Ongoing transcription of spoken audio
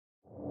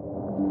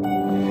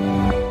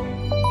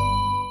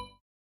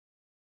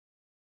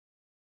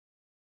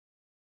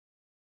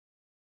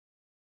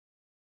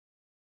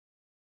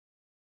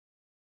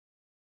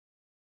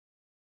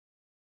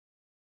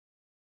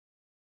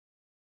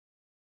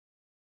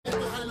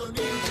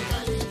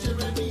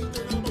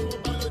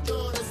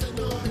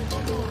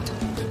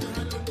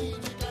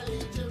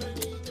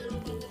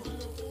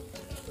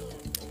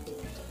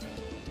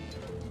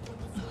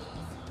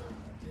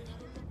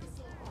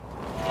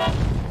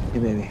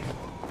baby.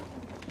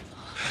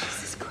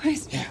 Jesus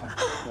Christ. Yeah.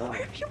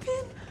 Where have you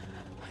been?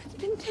 It's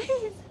been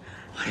days.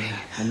 Yeah,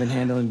 I've been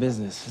handling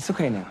business. It's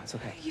okay now. It's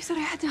okay. You said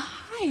I had to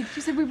hide.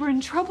 You said we were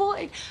in trouble.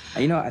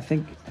 You know, I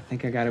think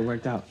I got it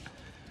worked out.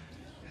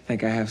 I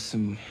think I have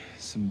some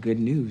good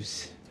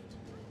news.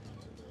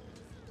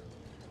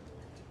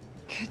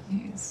 Good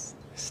news.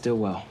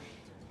 Stillwell.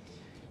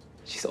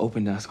 She's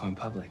open to us going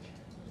public.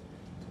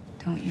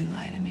 Don't you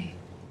lie to me.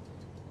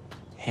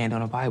 Hand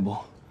on a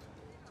Bible.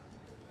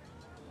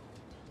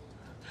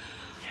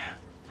 Yeah.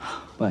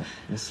 But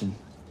listen,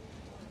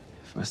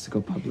 for us to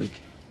go public,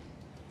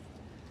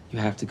 you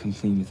have to come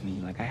clean with me.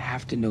 Like, I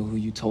have to know who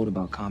you told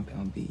about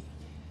Compound B.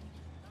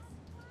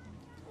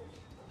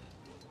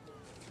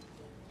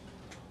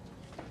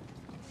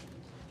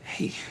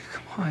 Hey,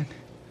 come on.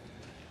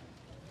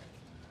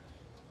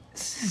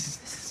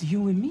 This is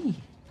you and me.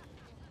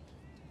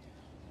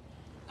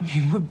 I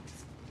mean, we're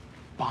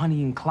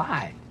Bonnie and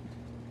Clyde.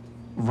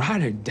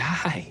 Ride or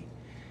die,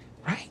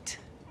 right?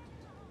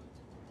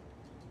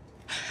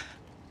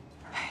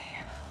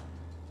 Hey.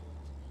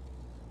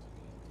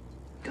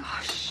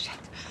 Gosh, shit.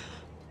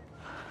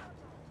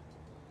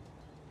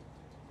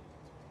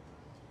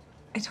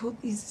 I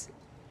told these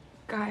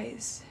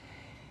guys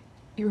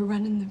you were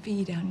running the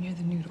V down near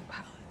the Noodle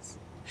Palace.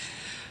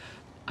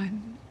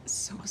 I'm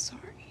so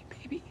sorry,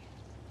 baby.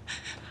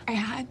 I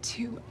had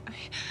to.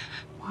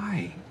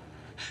 Why?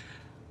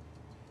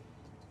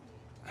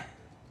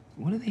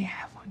 What do they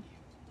have on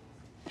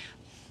you?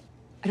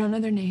 I don't know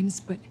their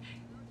names, but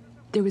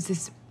there was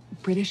this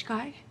British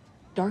guy,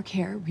 dark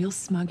hair, real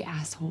smug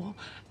asshole,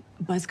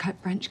 buzz-cut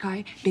French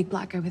guy, big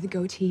black guy with a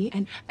goatee,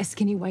 and a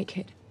skinny white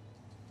kid.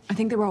 I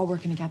think they were all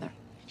working together.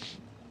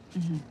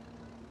 Mm-hmm.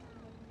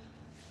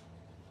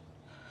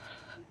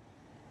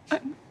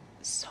 I'm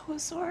so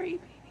sorry,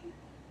 baby.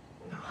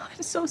 No.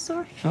 I'm so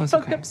sorry. No, it's I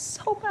fucked okay. up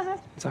so bad.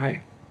 It's all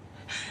right.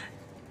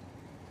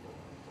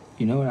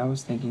 You know what I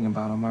was thinking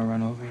about on my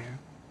run over here?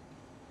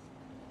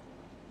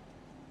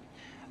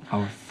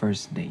 Our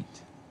first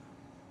date.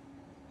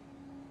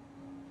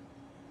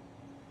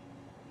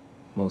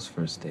 Most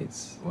first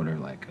dates order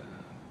like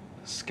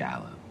a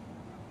scallop,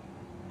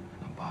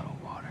 and a bottle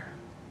of water.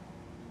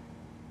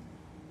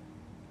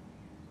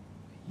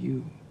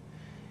 You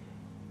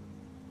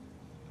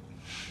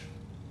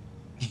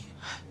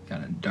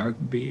got a dark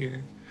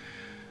beer,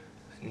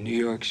 a New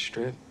York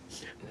strip,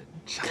 and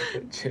a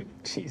chocolate chip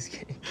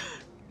cheesecake.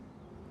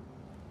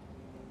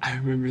 I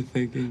remember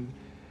thinking,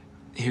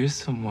 here's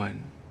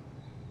someone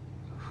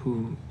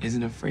who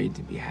isn't afraid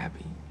to be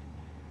happy.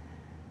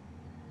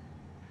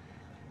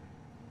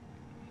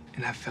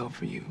 And I fell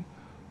for you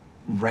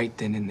right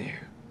then and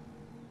there.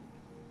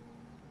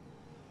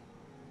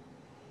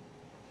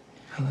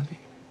 I love you.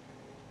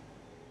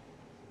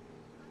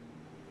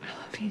 I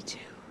love you too.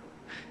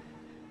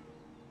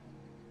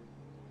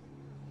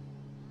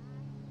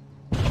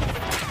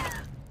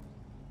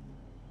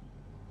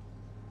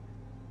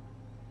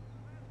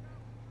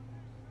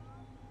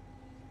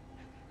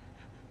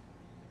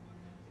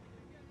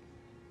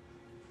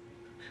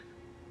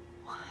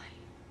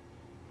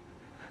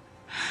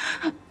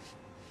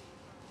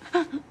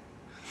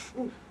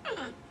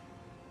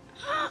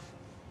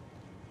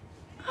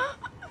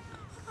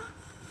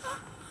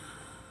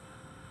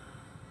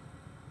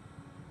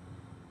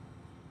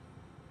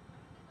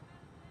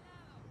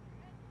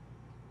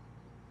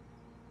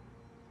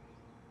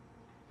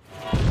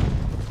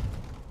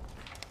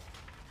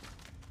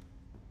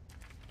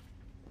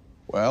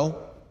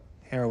 Well?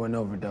 Heroin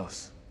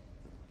overdose.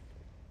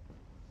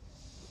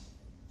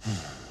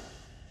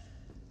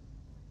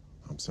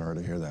 I'm sorry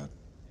to hear that.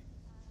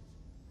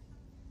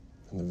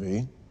 And the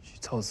V? She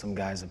told some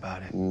guys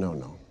about it.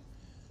 No.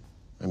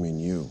 I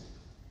mean you.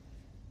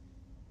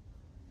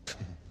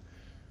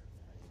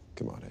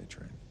 Come on,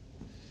 A-Train.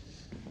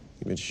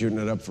 You've been shooting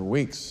it up for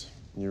weeks.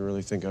 You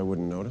really think I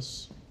wouldn't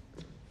notice?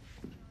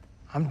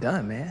 I'm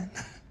done, man.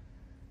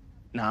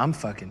 Nah, I'm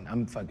fucking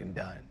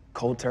done.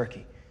 Cold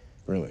turkey.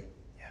 Really?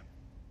 Yeah.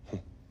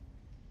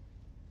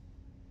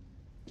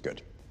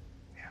 Good.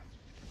 Yeah.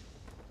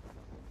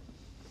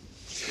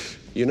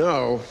 You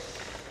know,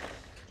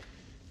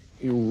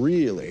 you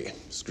really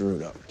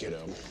screwed up,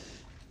 kiddo.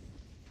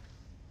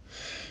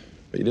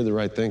 But you did the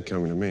right thing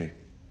coming to me, and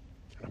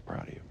I'm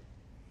proud of you.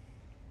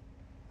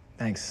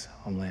 Thanks,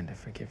 Homelander,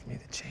 for giving me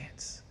the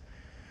chance.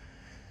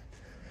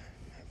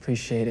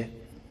 Appreciate it.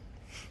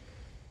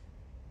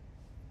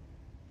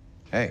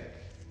 Hey,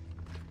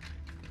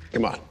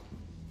 come on.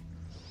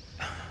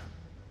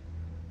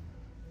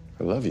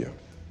 I love you.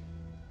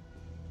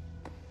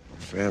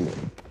 Family.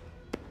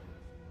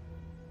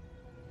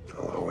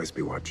 I'll always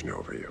be watching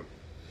over you.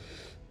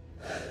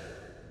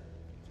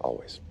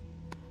 Always.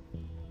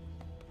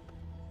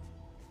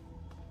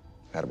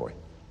 Attaboy.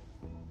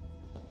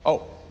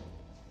 Oh,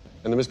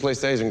 and the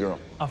misplaced Asian girl.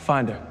 I'll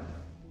find her.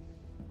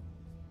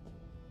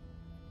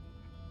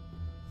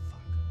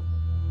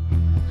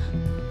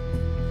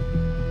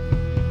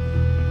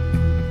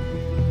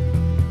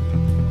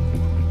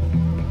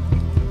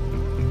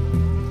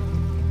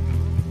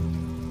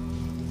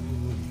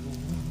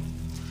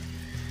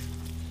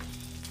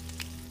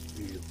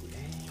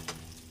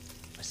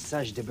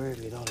 massage the bird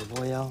with olive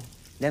oil,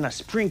 then a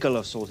sprinkle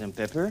of salt and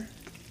pepper,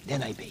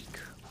 then I bake.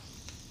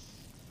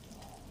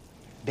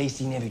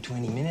 Basting every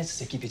 20 minutes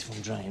to keep it from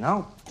drying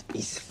out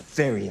is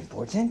very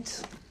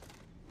important.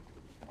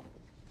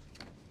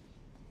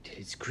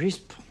 It's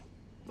crisp,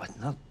 but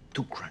not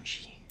too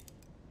crunchy.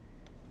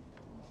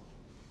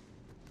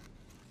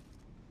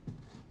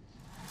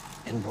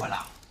 And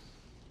voila.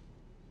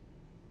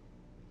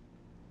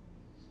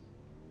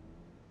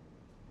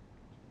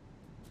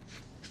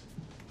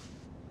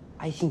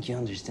 I think you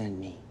understand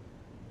me.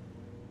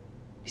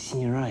 It's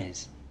in your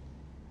eyes.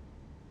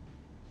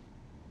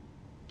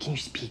 Can you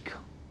speak?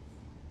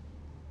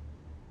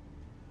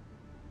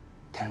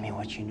 Tell me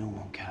what you know,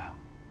 mon cœur.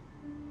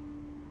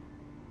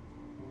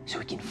 So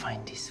we can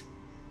find these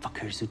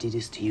fuckers who did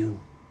this to you.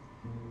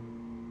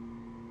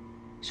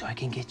 So I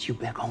can get you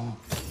back home.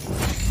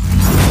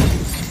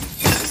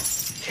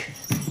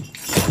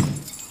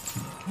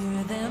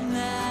 Hear them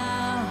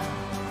now,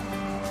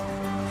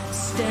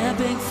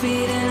 stamping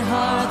feet and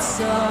hearts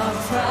so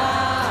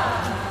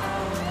proud,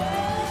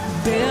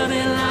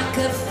 burning like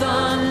a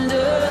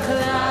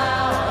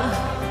thundercloud,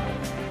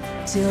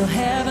 till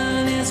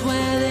heaven is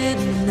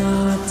within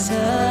our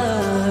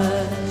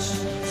touch.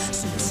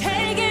 So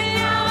take it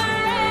now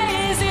and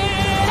raise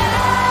it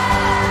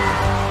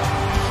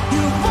up.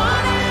 You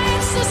want it,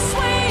 it's the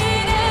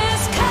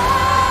sweetest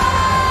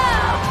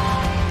cup.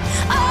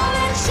 All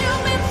that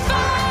you've been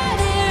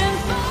fighting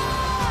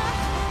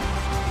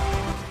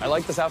for. I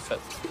like this outfit.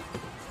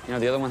 You know,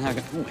 the other one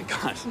had, oh my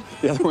God,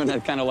 the other one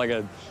had kind of like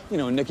a, you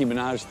know, Nicki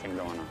Minaj thing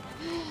going on.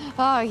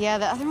 Oh, yeah,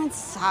 the other one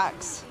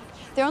sucks.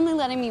 They're only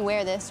letting me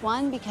wear this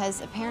one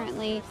because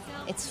apparently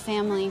it's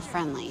family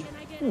friendly.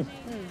 You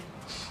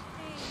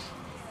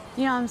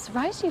know, I'm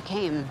surprised you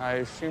came.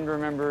 I seem to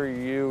remember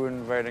you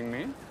inviting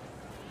me.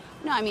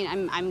 No, I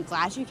mean, I'm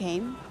glad you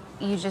came.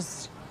 You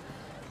just,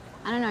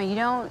 I don't know, you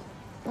don't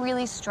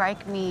really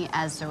strike me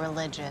as a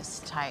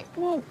religious type.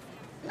 Well,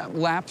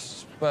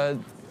 lapsed, but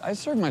I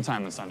served my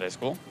time in Sunday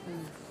school.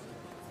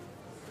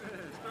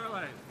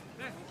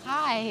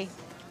 Hi.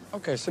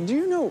 Okay, so do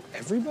you know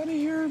everybody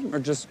here, or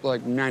just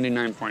like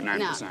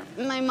 99.9%?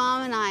 No, my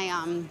mom and I,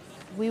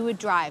 we would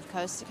drive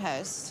coast to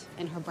coast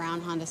in her brown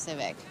Honda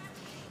Civic,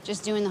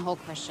 just doing the whole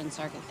Christian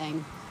circuit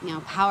thing. You know,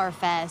 Power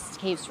Fest,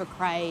 Capes for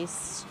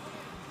Christ,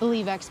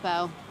 Believe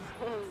Expo.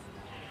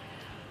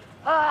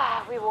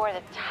 We wore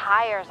the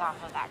tires off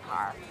of that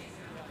car.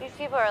 These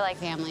people are like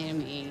family to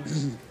me.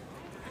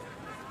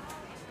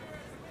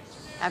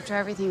 After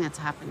everything that's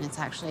happened,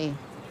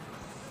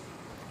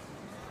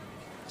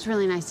 it's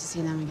really nice to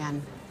see them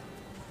again.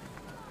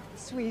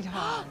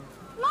 Sweetheart.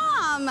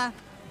 Mom!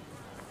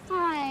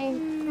 Hi.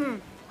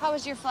 How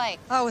was your flight?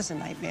 Oh, it was a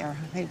nightmare.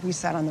 We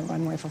sat on the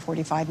runway for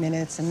 45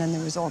 minutes, and then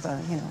there was all the,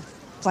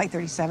 Flight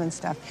 37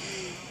 stuff.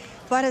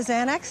 But a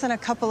Xanax and a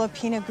couple of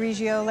Pinot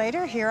Grigio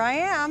later, here I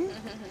am.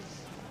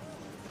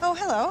 Oh,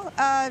 hello.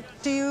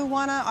 Do you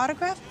want an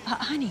autograph?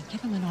 Honey,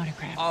 give him an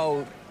autograph.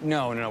 Oh,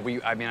 no.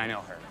 I mean, I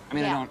know her. I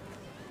mean, Yeah.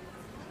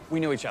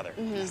 we know each other.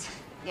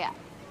 Yeah.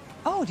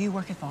 Oh, do you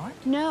work at bar?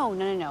 No.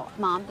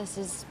 Mom, this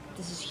is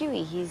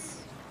Huey.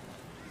 He's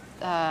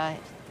a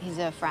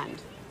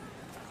friend.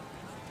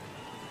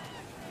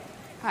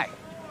 Hi.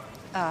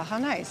 How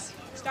nice.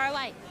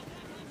 Starlight,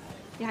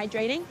 you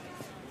hydrating?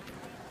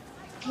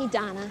 Hey,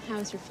 Donna, how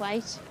was your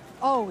flight?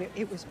 Oh,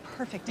 it was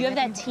perfect. You have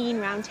that teen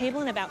round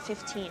table in about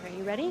 15. Are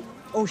you ready?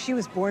 Oh, she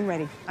was born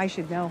ready. I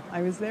should know.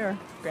 I was there.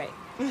 Great.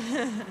 Do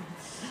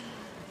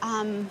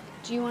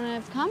you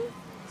want to come?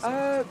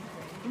 You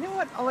know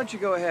what? I'll let you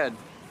go ahead.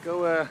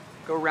 Go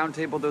round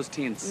table those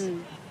teens.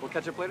 We'll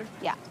catch up later?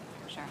 Yeah,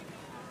 sure.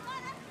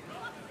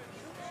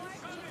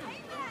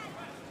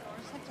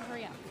 Just have to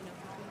hurry up,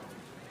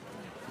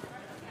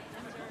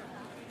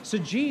 So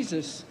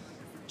Jesus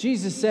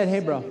said, hey,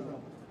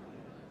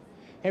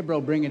 bro,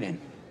 bring it in.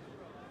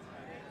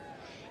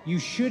 You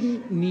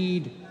shouldn't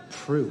need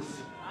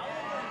proof.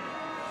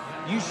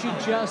 You should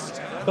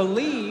just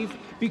believe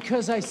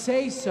because I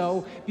say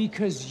so,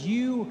 because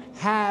you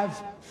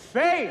have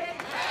faith.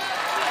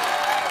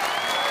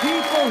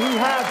 People who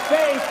have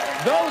faith,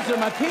 those are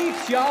my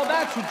peeps, y'all.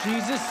 That's what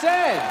Jesus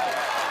said.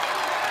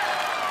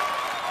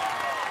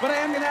 But I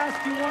am going to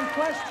ask you one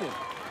question.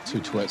 2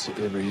 twats at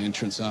every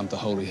entrance armed to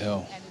holy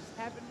hell.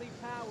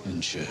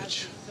 In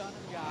church.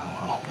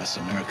 Oh, that's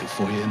America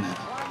for you, isn't it?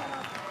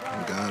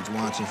 And God's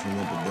watching from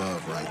up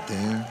above, right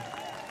there.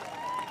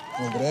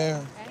 Over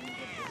there.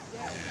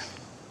 Yeah.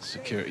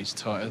 Security's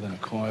tighter than a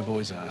choir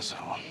boy's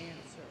asshole.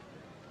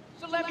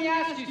 So let me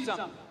ask you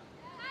something.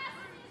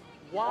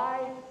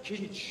 Why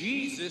can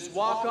Jesus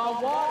walk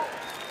on water?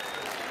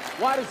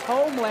 Why does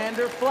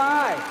Homelander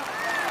fly?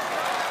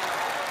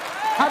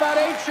 How about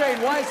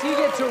A-Train? Why does he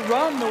get to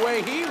run the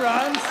way he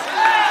runs?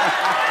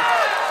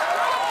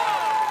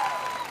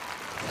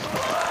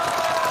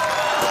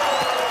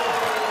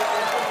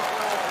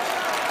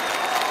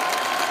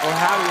 Or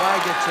how do I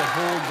get to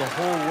hold the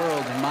whole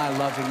world in my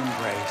loving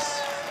embrace?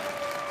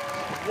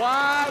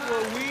 Why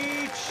were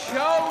we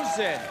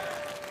chosen?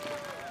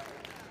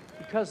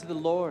 Because of the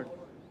Lord.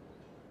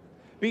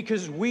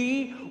 because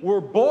we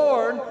were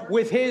born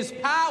with his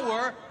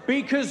power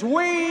because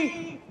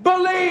we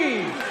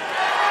believe.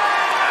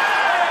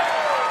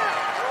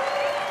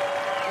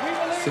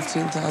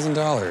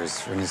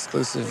 $15,000 for an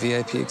exclusive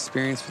VIP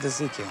experience with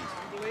Ezekiel.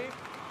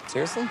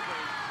 Seriously?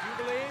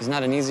 Isn't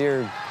that an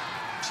easier,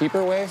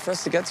 cheaper way for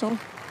us to get to him?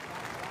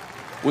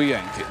 We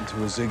ain't getting to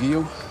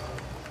Ezekiel.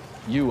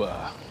 You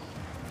are.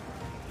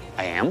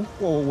 I am?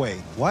 Whoa, wait,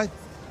 what?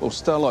 Well,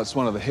 Starlight's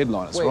one of the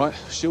headliners, Wait. right?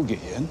 She'll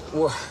get you in.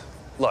 Well,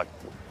 look,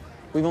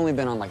 we've only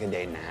been on like a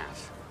date and a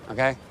half,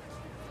 okay?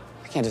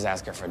 I can't just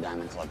ask her for a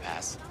Diamond Club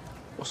pass.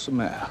 What's the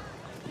matter?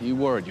 Are you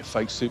worried your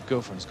fake suit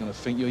girlfriend's gonna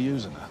think you're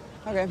using her?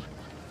 Okay.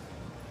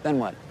 Then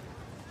what?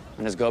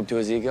 I just go up to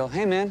Ezekiel,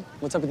 hey man,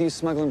 what's up with you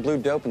smuggling blue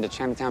dope into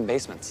Chinatown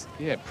basements?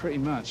 Yeah, pretty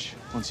much,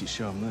 once you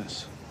show him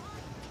this.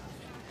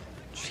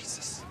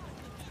 Jesus.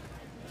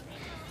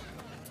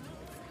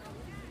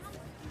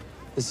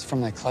 This is from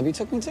that club you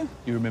took me to?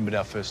 You remembered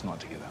our first night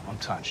together. I'm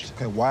touched.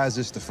 Okay, why is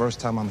this the first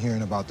time I'm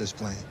hearing about this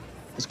plan?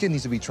 This kid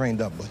needs to be trained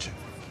up, Butcher.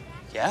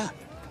 Yeah.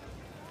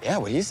 Yeah,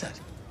 what he said.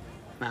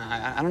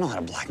 I don't know how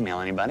to blackmail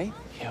anybody.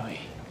 Huey,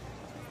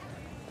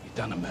 you've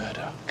done a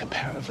murder.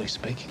 Comparatively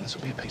speaking, this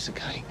will be a piece of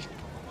cake.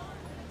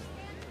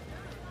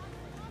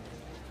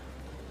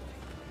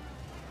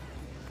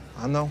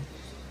 I know.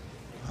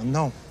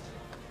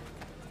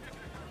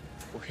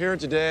 We're here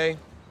today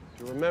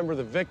to remember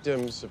the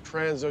victims of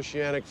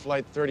transoceanic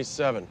Flight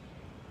 37.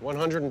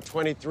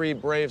 123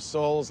 brave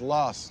souls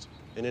lost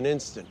in an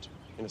instant,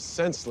 in a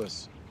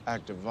senseless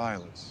act of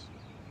violence.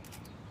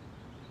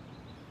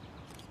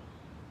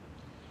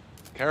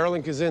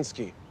 Carolyn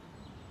Kaczynski,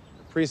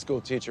 a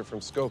preschool teacher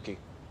from Skokie.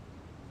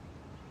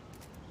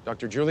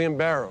 Dr. Julian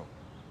Barrow,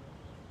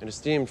 an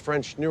esteemed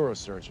French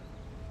neurosurgeon.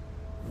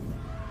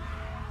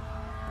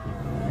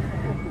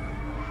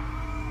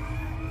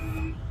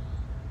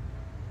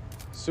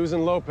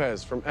 Susan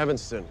Lopez from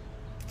Evanston,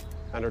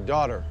 and her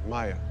daughter,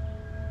 Maya.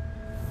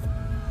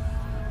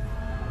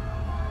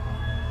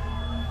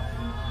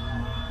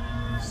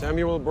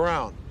 Samuel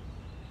Brown,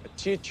 a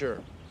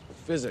teacher of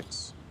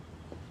physics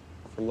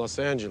from Los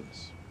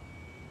Angeles.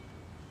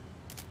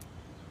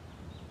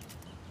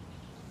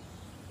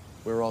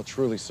 We're all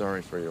truly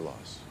sorry for your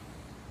loss.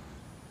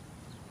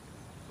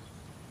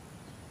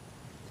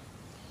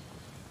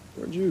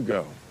 Where'd you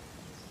go?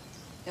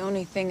 The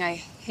only thing I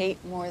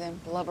hate more than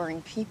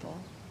blubbering people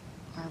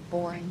are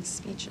boring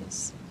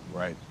speeches.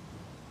 Right.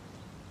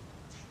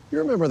 You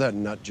remember that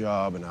nut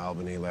job in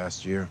Albany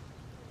last year?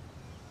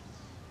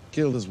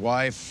 Killed his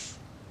wife.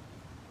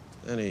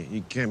 Then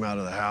he came out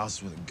of the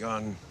house with a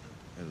gun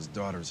at his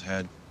daughter's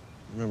head.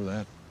 Remember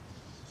that?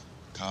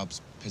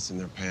 Cops pissing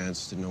their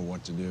pants, didn't know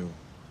what to do.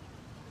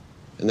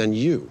 And then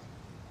you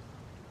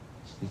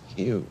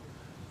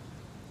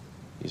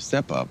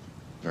step up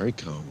very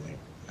calmly,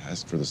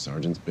 ask for the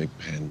sergeant's big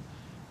pen,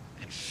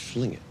 and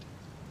fling it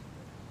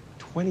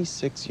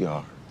 26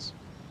 yards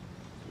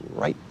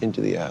right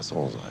into the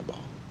asshole's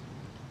eyeball.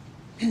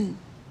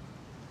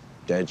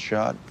 Dead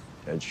shot,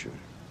 dead shooter.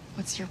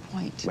 What's your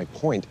point? My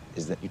point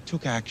is that you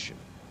took action.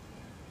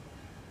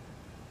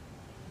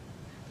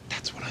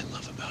 That's what I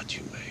love about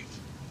you, Maeve.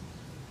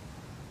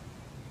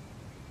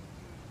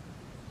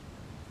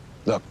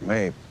 Look,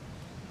 Maeve,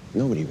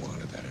 nobody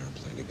wanted that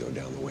airplane to go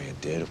down the way it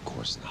did, of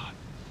course not.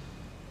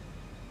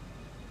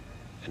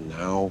 And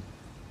now,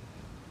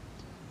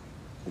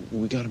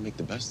 we gotta make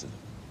the best of it.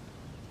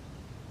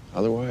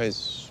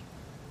 Otherwise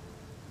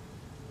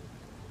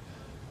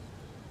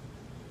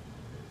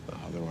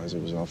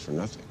it was all for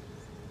nothing.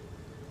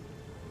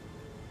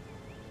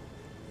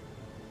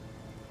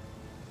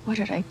 What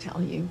did I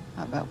tell you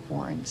about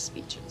boring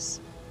speeches?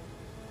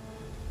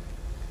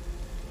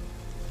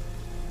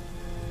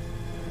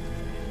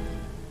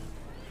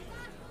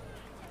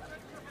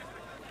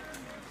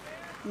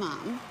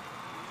 Mom,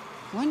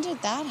 when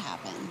did that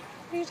happen?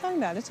 What are you talking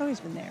about? It's always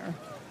been there.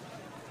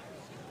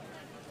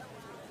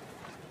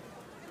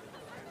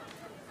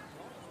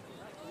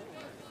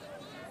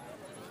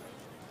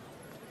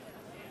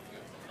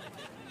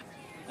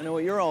 I know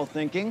what you're all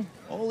thinking.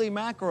 Holy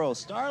mackerel,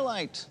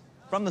 Starlight.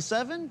 From the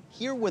 7?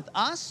 Here with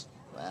us?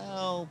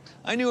 Well,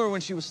 I knew her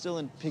when she was still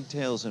in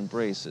pigtails and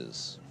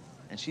braces.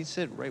 And she'd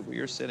sit right where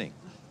you're sitting.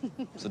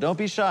 So don't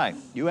be shy.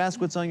 You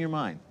ask what's on your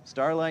mind.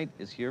 Starlight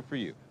is here for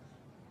you.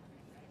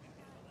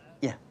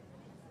 Yeah.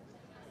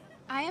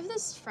 I have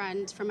this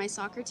friend from my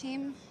soccer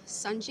team,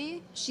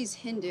 Sunji. She's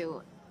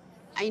Hindu.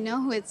 I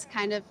know it's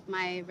kind of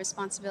my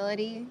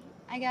responsibility,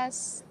 I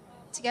guess,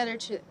 together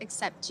to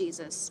accept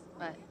Jesus,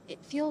 but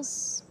it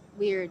feels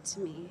weird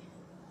to me.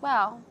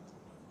 Well,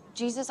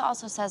 Jesus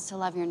also says to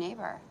love your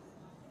neighbor.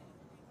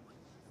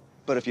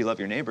 But if you love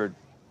your neighbor,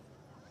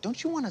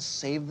 don't you want to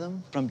save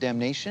them from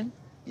damnation?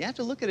 You have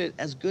to look at it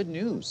as good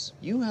news.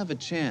 You have a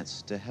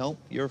chance to help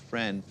your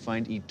friend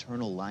find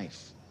eternal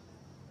life,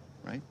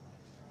 right?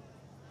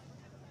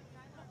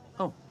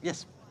 Oh,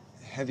 yes.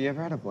 Have you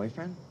ever had a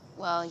boyfriend?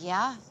 Well,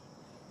 yeah.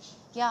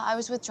 Yeah, I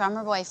was with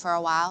Drummer Boy for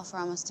a while, for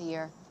almost a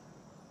year.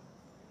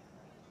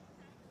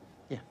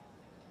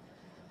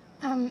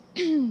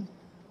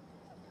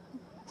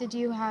 Did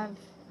you have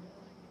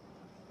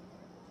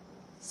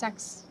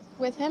sex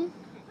with him?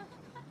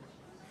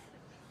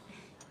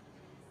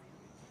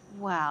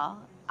 Well,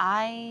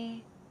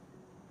 I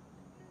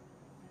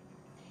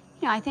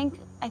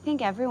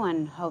think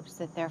everyone hopes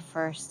that their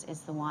first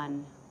is the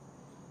one.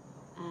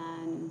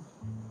 And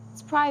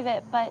it's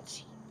private,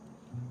 but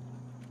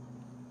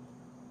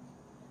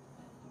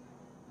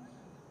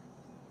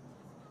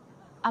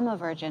I'm a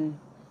virgin.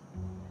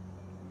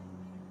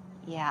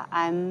 Yeah,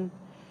 I'm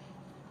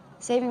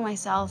saving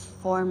myself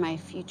for my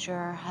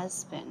future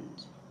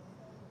husband.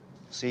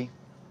 See?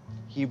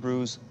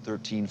 Hebrews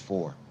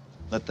 13:4.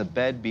 Let the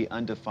bed be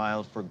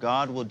undefiled, for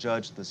God will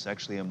judge the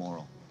sexually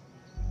immoral.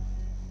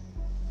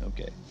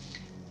 Okay.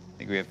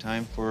 Think we have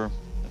time for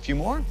a few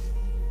more?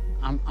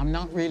 I'm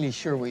not really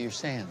sure what you're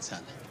saying,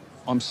 son.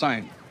 I'm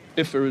saying,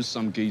 if there is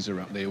some geezer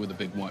out there with a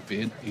big white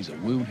beard, he's a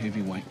world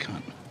heavyweight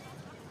cunt.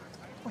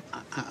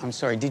 I'm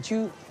sorry, did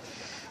you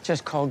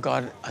just call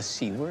God a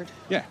C word?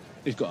 Yeah,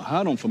 he's got a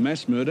hard-on for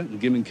mass murder and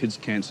giving kids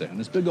cancer. And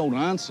his big old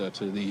answer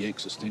to the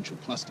existential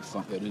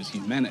clusterfuck that is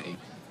humanity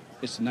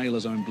is to nail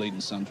his own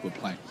bleeding son to a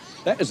plate.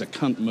 That is a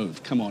cunt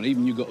move. Come on,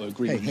 even you got to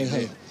agree with me.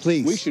 Hey,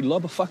 please. We should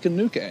lob a fucking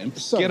nuke at him,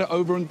 Sir. get it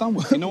over and done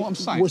with. You know what I'm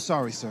saying? We're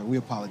sorry, sir. We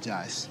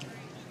apologize.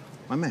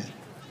 My man.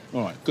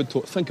 All right, good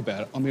talk. Think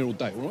about it. I'm here all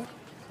day, all right?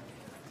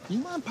 You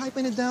mind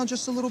piping it down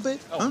just a little bit?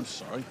 Oh, I'm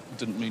sorry. I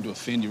didn't mean to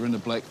offend your inner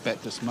Black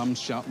Baptist mums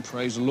shouting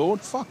praise the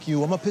Lord. Fuck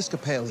you. I'm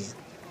Episcopalian.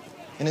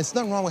 And there's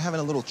nothing wrong with having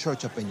a little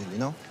church up in you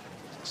know?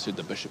 Said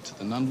the bishop to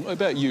the nun. What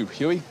about you,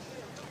 Huey?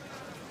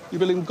 You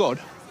believe in God?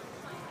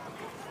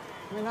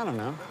 I mean, I don't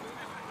know.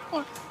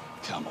 What?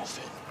 Come off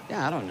it.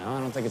 Yeah, I don't know. I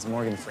don't think it's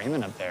Morgan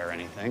Freeman up there or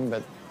anything,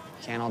 but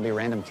can't all be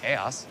random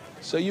chaos.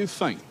 So you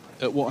think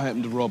that what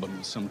happened to Robin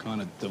was some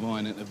kind of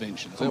divine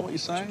intervention? Is that what you're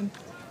saying?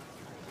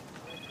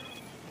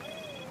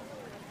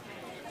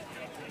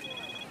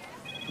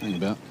 Think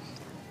about.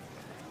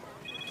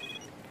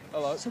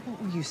 Hello. So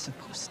what were you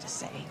supposed to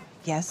say?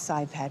 Yes,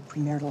 I've had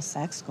premarital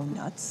sex, go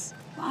nuts.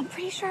 Well, I'm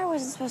pretty sure I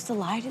wasn't supposed to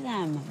lie to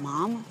them,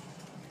 Mom.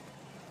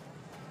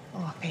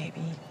 Oh,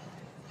 baby,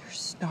 you're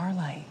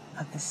Starlight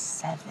of the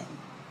 7.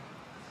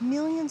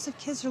 Millions of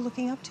kids are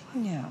looking up to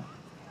you now.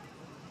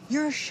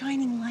 You're a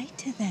shining light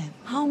to them.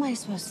 How am I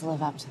supposed to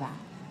live up to that?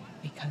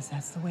 Because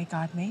that's the way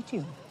God made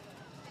you.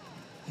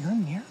 You're a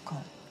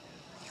miracle.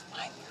 You're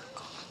my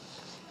miracle.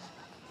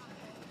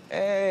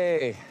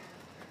 Hey.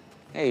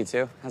 Hey, you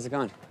two. How's it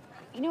going?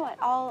 You know what?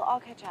 I'll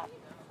catch up.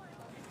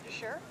 You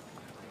sure?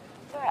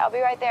 It's all right. I'll be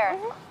right there.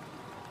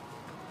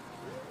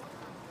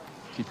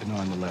 Keep an eye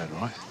on the lad,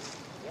 right?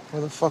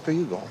 Where the fuck are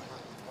you going?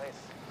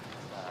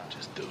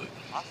 Just do it.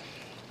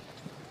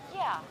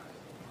 Yeah.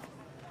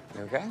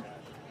 You okay?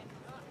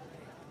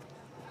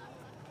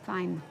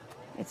 Fine.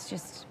 It's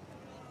just,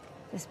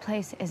 this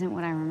place isn't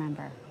what I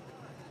remember.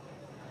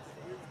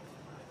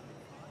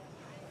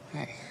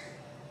 Hey.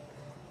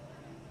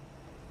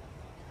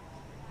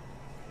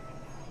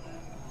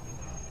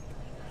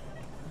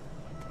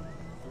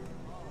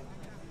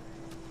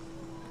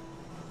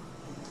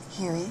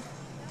 Huey?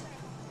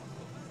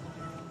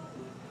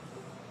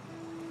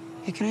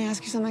 Hey, can I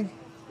ask you something?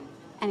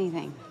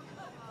 Anything.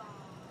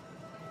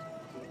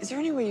 Is there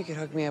any way you could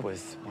hook me up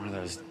with one of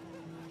those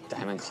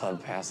Diamond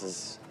Club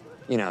passes?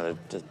 You know,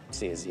 to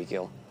see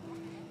Ezekiel.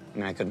 I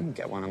mean, I couldn't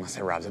get one unless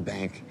I robbed a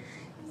bank,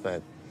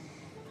 but,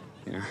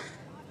 you know.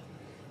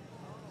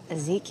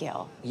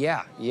 Ezekiel?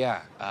 Yeah.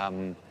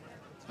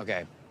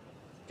 Okay,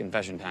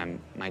 confession time.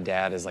 My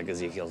dad is like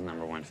Ezekiel's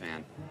 #1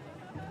 fan.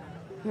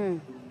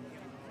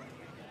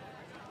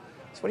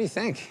 So what do you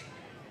think?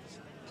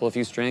 Pull a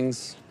few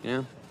strings, you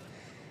know?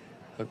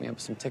 Hook me up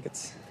with some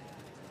tickets.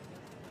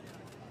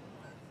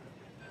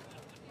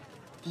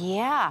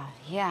 Yeah.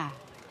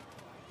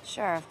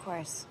 Sure, of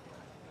course.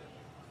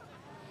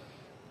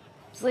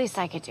 It's the least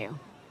I could do.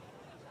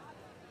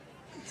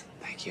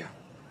 Thank you.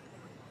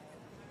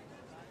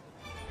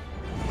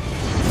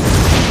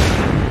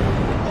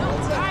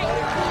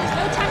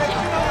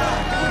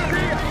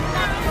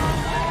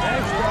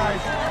 Thanks,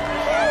 guys.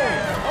 Hey,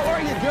 how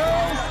are you,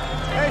 girls?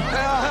 Hey,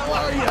 pal, how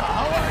are you?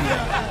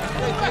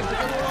 Hey, thanks for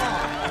coming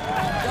along.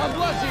 God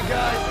bless you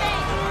guys.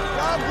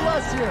 God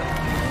bless you.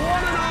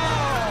 One and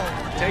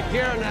all. Take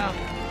care now.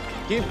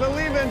 Keep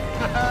believing.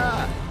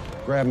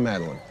 Grab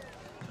Madeline.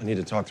 I need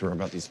to talk to her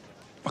about these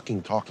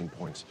fucking talking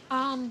points.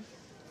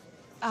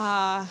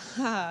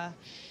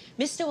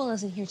 Miss Stowell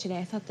isn't here today.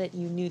 I thought that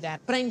you knew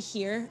that. But I'm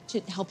here to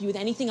help you with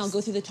anything. I'll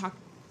go through the talk.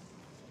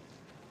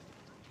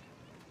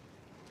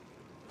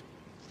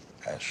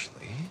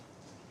 Ashley?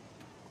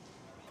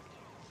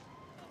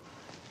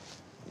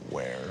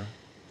 Where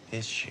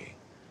is she?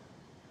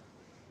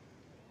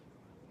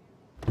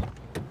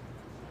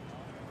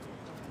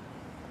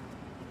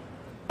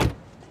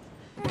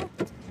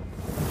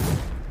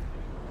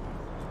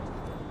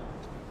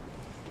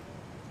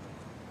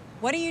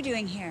 What are you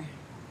doing here?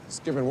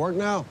 Skipping work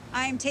now?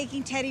 I'm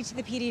taking Teddy to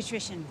the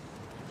pediatrician.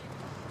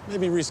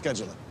 Maybe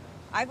reschedule it.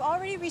 I've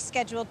already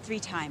rescheduled 3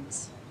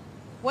 times.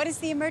 What is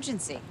the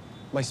emergency?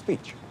 My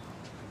speech.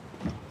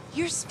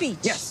 Your speech?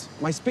 Yes,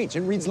 my speech.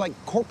 It reads like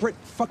corporate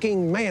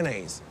fucking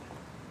mayonnaise.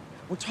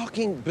 We're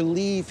talking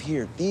believe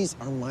here. These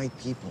are my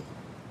people.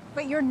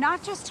 But you're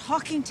not just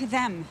talking to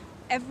them.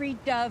 Every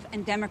dove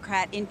and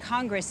Democrat in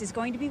Congress is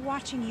going to be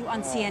watching you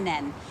on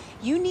CNN.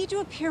 You need to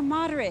appear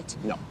moderate.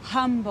 No.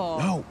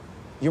 Humble.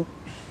 No.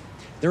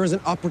 There is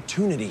an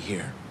opportunity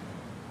here.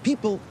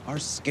 People are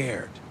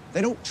scared.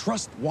 They don't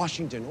trust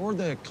Washington or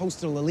the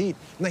coastal elite,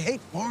 and they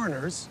hate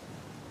foreigners.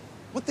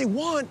 What they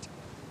want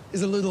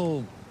is a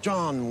little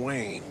John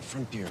Wayne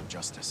frontier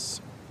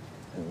justice.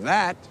 And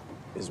that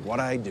is what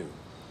I do.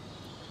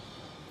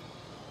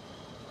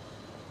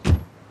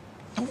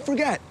 Don't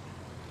forget,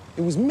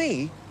 it was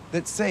me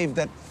that saved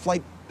that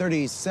Flight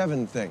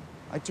 37 thing.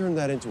 I turned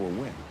that into a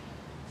win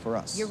for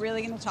us. You're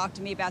really going to talk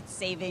to me about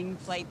saving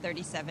Flight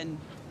 37?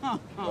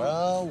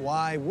 Well,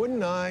 why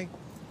wouldn't I?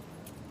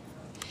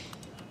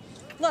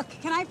 Look,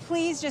 can I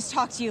please just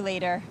talk to you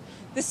later?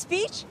 The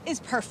speech is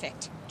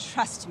perfect.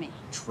 Trust me.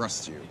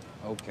 Trust you.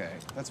 Okay.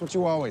 That's what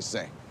you always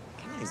say.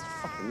 Kennedy's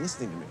fucking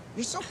listening to me.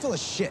 You're so full of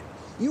shit.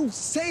 You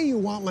say you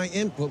want my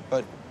input,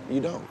 but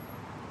you don't.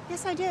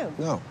 Yes, I do.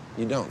 No,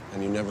 you don't,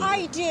 and you never will.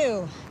 I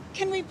do.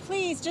 Can we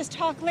please just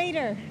talk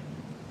later?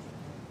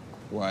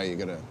 Why, you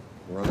gonna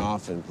run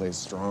off and play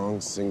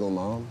strong single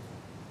mom?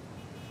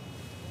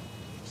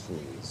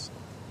 Please.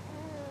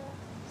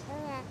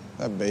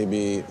 That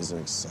baby is an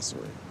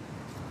accessory.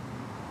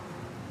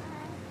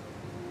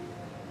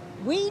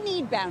 We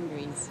need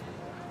boundaries.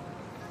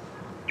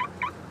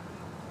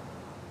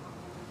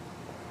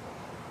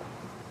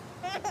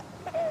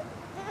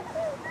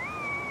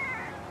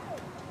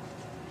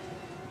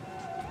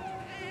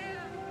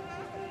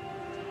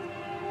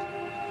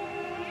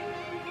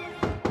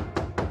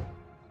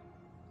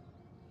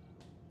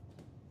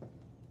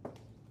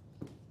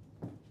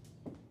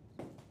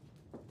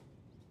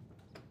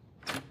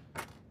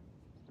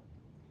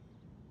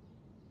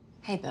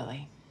 Hey,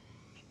 Billy.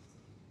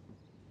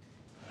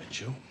 Hi,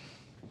 Joe.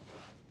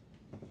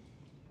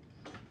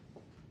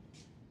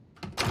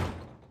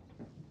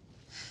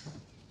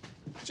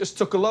 Just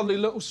took a lovely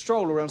little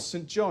stroll around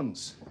St.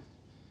 John's.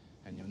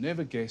 And you'll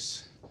never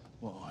guess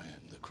what I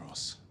happened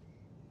across.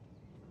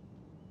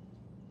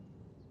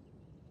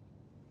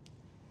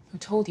 Who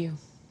told you?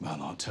 Well,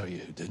 I'll tell you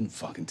who didn't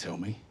fucking tell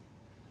me.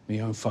 My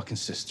own fucking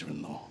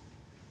sister-in-law.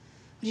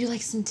 Would you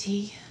like some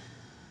tea?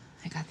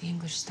 I got the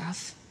English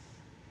stuff.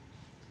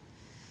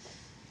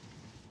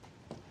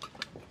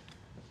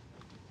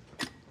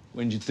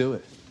 When'd you do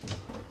it?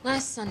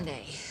 Last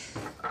Sunday.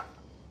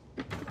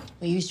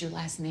 We used your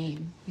last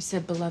name. We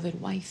said beloved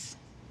wife.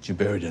 You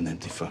buried an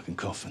empty fucking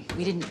coffin.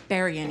 We didn't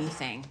bury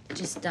anything.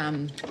 Just,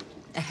 a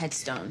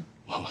headstone.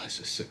 Well, that's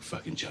a sick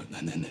fucking joke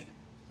then, isn't it?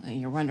 Well,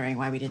 you're wondering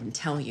why we didn't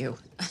tell you.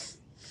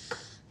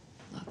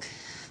 Look,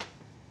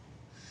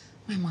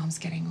 my mom's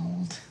getting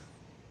old.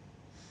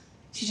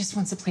 She just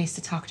wants a place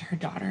to talk to her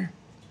daughter.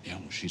 Yeah,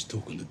 well, she's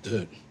talking to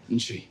dirt, isn't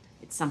she?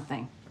 It's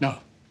something. No.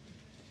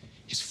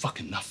 It's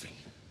fucking nothing.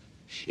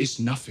 It's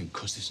nothing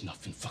because there's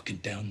nothing fucking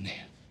down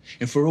there.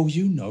 And for all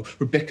you know,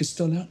 Rebecca's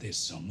still out there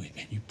somewhere,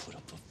 and you put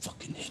up a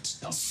fucking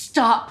headstone.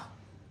 Stop!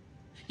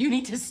 You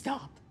need to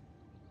stop.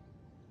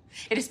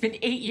 It has been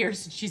 8 years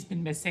since she's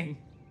been missing.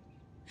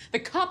 The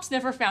cops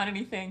never found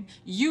anything.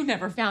 You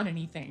never found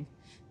anything.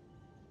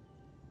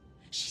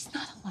 She's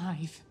not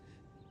alive.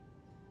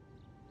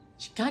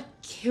 She got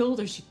killed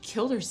or she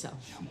killed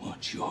herself. You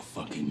watch your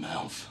fucking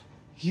mouth.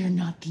 You're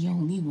not the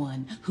only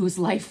one whose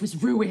life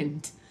was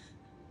ruined.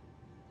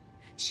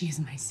 She is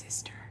my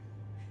sister,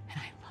 and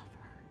I love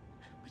her,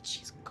 but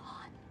she's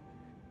gone.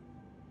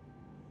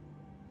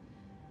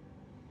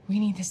 We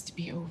need this to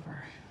be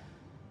over.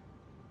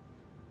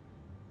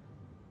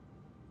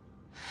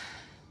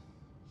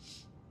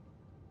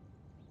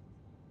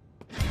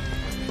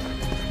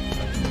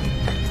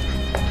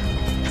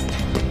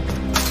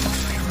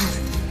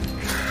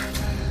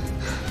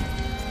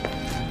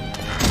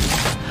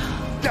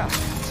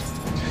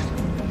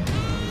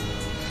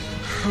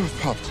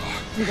 Papa.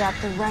 You got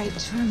the right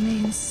to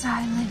remain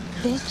silent,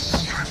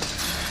 bitch.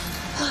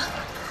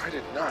 I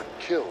did not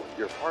kill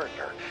your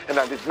partner, and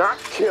I did not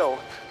kill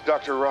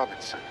Dr.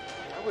 Robinson.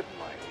 I wouldn't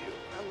mind you.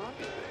 I love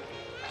you,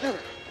 baby.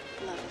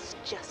 Love is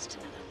just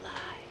another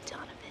lie,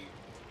 Donovan.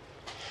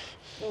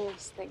 You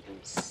must think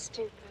I'm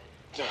stupid.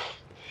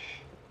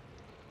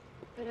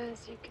 But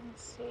as you can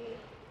see,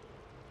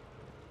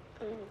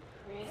 I'm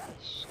really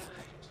sharp.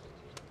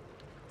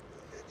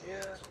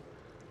 Yeah,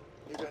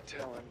 you got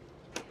talent.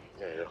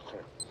 Yeah, you're okay.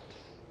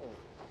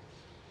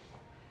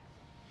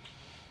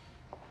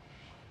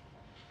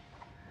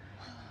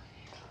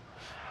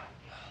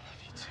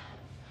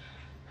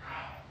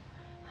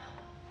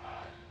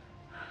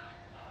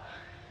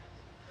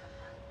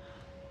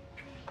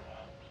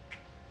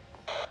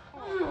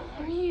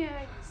 Oh,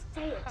 yeah,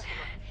 say it.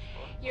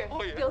 You're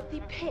a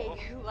filthy pig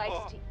who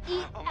likes to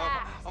eat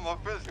ass. I'm a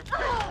filthy pig.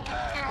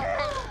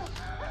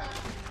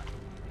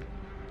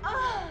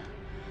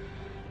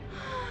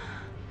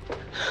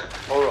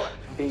 All right,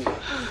 easy.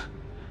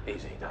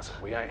 Easy, does it?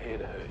 We ain't here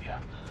to hurt you.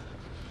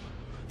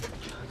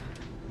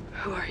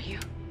 Who are you?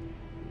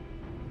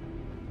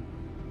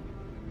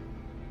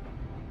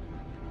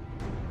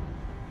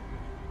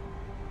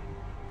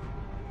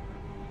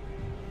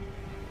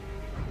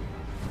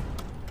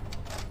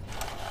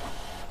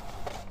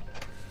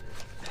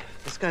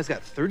 guy's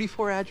got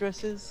 34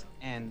 addresses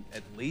and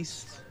at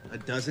least a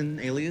dozen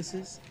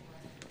aliases.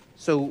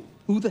 So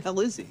who the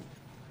hell is he?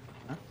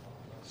 Huh?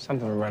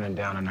 Something we're running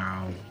down on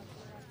our own.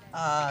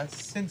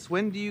 Since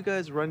when do you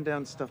guys run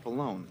down stuff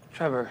alone?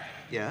 Trevor.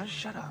 Yeah?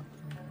 Shut up.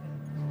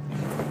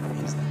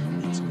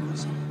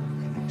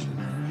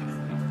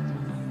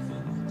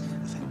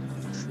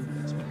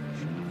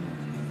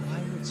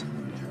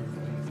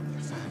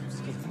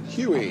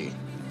 Huey.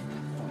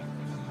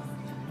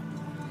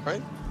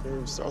 Right?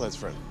 You're Starlight's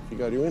friend. He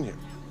got you in here.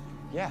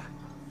 Yeah.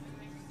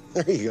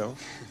 There you go.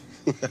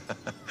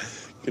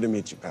 Good to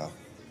meet you, pal.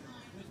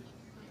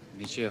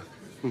 Meet you.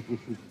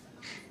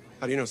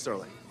 How do you know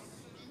Starlight?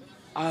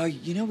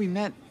 You know, we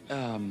met,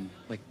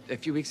 like a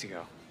few weeks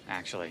ago,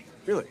 actually.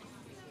 Really?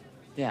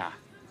 Yeah.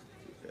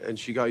 And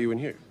she got you in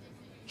here?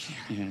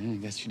 Yeah, I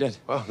guess she did.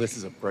 Wow, this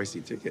is a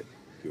pricey ticket,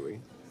 Huey.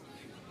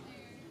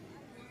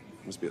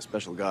 Must be a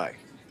special guy.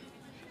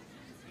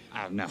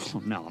 No,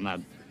 I'm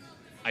not.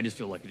 I just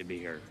feel lucky to be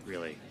here,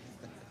 really.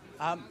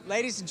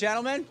 Ladies and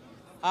gentlemen,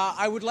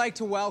 I would like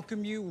to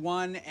welcome you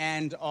one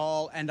and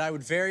all, and I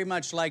would very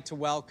much like to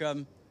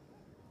welcome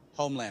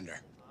Homelander,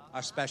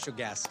 our special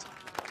guest.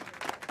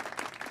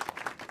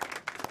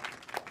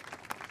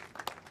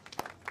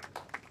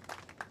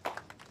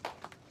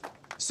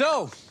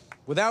 So,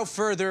 without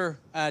further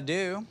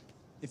ado,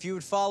 if you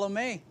would follow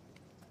me.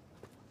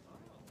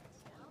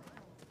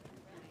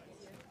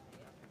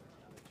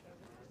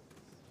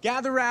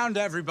 Gather round,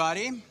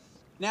 everybody.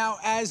 Now,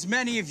 as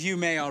many of you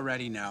may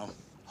already know,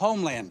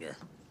 Homelander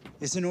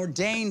is an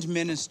ordained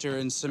minister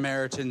in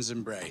Samaritan's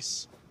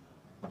Embrace.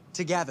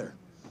 Together,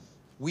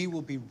 we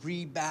will be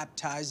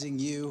rebaptizing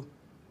you,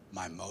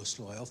 my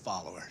most loyal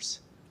followers.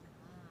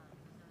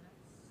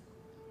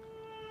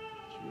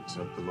 Do you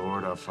accept the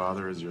Lord, our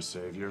Father, as your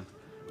Savior,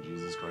 and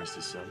Jesus Christ,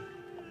 his Son?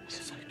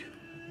 Yes, I do.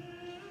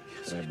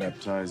 Yes, I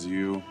baptize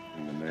you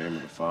in the name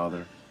of the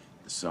Father,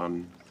 the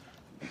Son,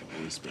 and the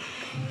Holy Spirit.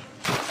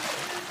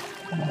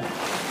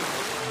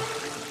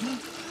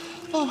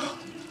 Oh,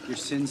 your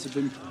sins have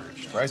been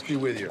purged. Christ be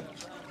with you.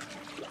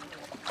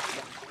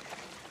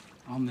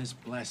 On this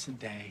blessed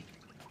day,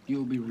 you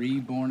will be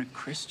reborn a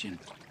Christian.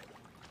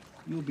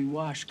 You will be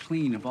washed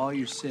clean of all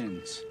your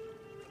sins.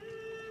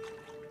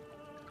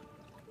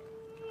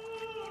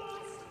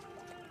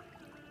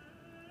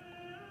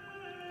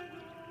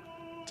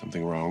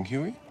 Something wrong,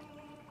 Huey?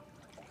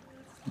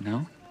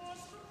 No?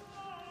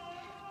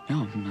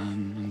 No,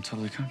 I'm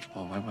totally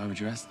comfortable. Why would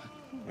you ask that?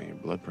 Well, your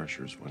blood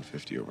pressure is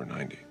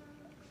 150/90.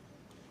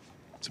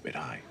 It's a bit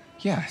high.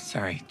 Yeah,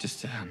 sorry.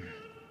 Just, I'm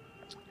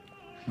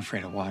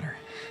afraid of water.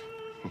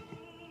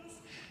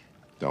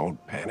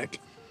 Don't panic.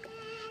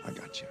 I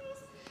got you.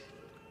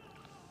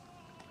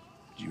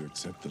 Do you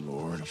accept the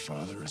Lord, our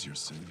Father, as your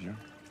Savior?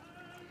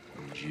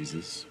 And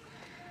Jesus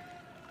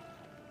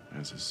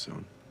as his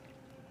Son?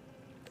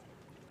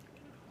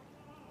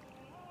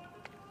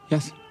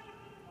 Yes.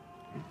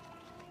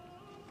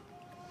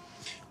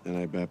 Then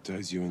I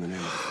baptize you in the name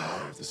of the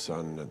Father, the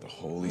Son, and the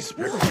Holy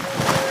Spirit.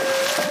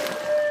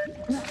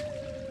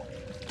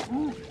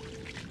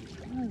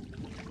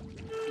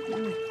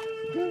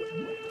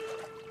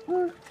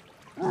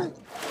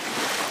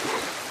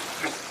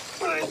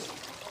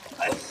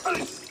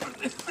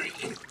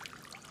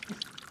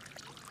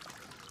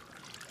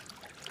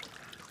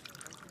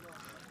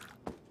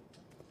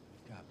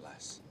 God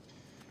bless.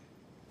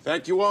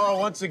 Thank you all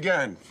once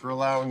again for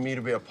allowing me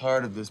to be a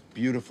part of this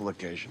beautiful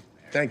occasion.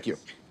 Thank you.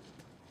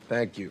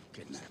 Thank you.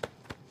 Good night.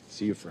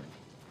 See you, friend.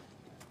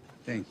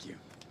 Thank you.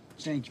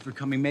 Thank you for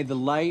coming. May the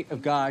light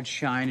of God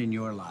shine in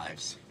your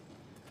lives.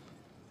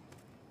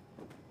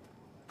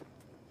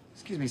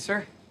 Excuse me,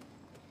 sir.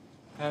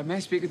 May I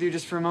speak with you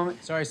just for a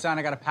moment? Sorry, son,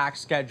 I got a packed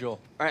schedule.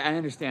 All right, I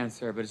understand,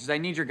 sir, but it's just I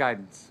need your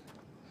guidance.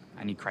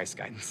 I need Christ's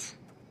guidance.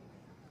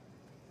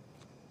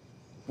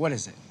 What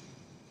is it?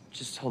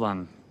 Just hold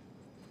on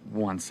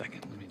 1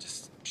 second. Let me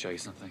just show you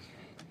something.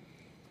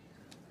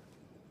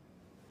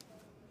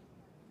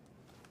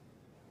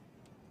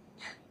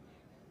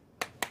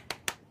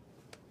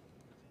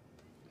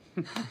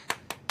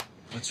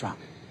 What's wrong?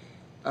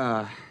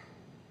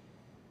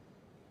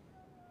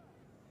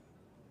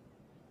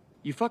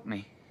 You fucked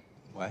me.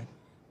 What?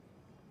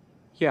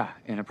 Yeah,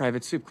 in a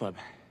private soup club.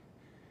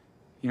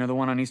 You know the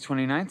one on East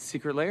 29th,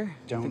 Secret Lair?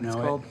 Don't think know it's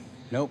it. called?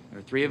 Nope. There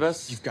were 3 of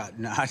us. You've got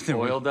nothing.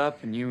 Oiled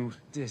up, and you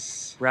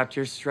This. wrapped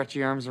your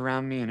stretchy arms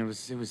around me, and it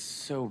was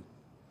so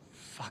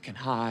fucking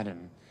hot,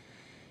 and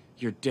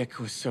your dick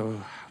was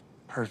so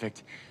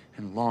perfect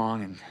and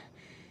long and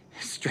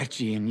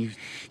stretchy, and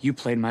you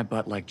played my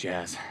butt like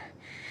jazz,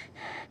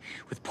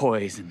 with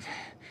poise and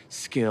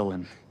skill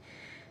and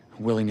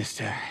willingness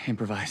to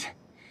improvise.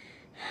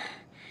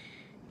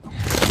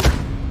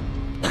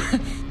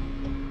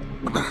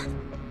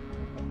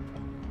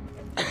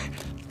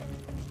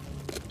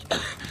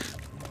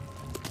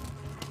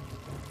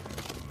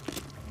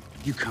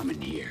 You come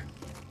in here.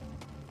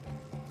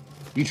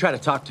 You try to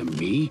talk to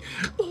me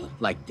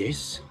like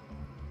this?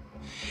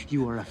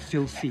 You are a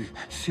filthy,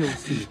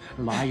 filthy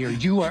liar.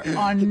 You are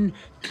unclean.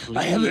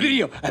 I have a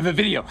video. I have a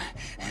video.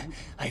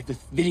 I have the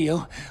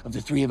video of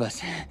the three of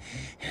us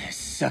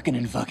sucking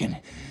and fucking.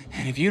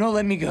 And if you don't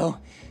let me go,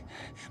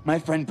 my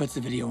friend puts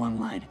the video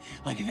online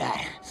like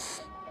that.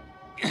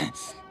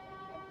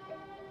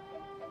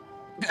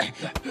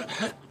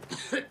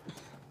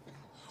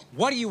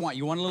 What do you want?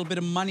 You want a little bit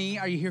of money?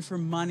 Are you here for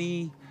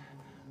money?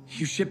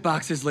 You ship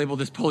boxes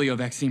labeled as polio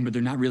vaccine, but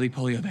they're not really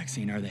polio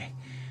vaccine, are they?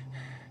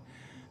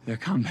 They're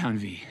compound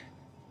V.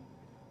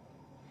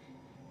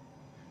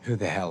 Who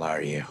the hell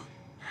are you?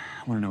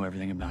 I want to know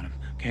everything about them,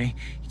 okay?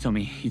 You tell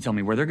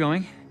me where they're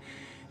going,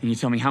 and you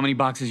tell me how many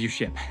boxes you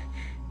ship.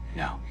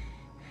 No.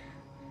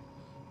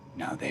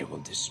 No, they will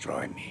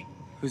destroy me.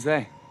 Who's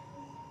they?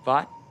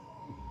 Vought?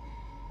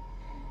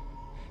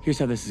 Here's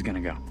how this is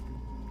gonna go.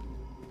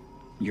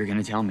 You're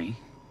gonna tell me,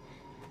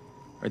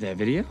 are they a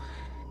video?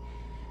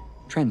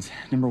 Trends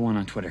 #1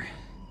 on Twitter.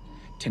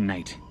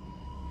 Tonight.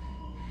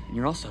 And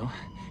you're also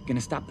gonna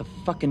stop the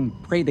fucking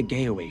pray the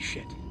gay away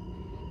shit.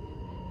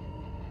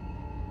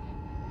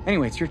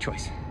 Anyway, it's your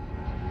choice.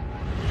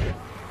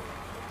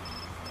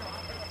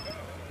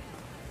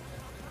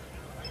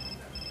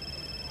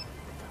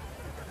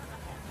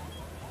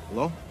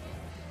 Hello?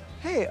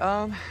 Hey,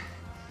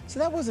 so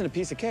that wasn't a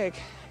piece of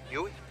cake.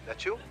 Huey,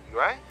 that's you? You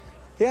all right?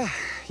 Yeah,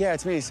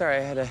 it's me. Sorry,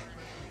 I had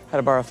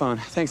to borrow a phone.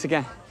 Thanks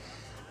again.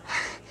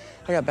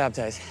 I got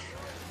baptized.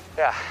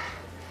 Yeah,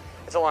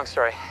 it's a long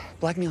story.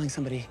 Blackmailing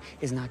somebody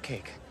is not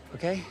cake,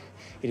 okay?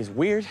 It is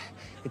weird,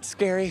 it's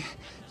scary.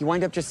 You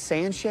wind up just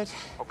saying shit.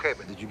 Okay,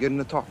 but did you get him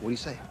to talk? What did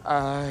he say?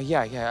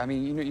 Yeah. I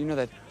mean, you know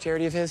that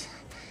charity of his?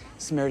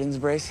 Samaritan's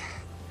Embrace?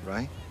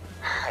 Right.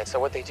 All right, so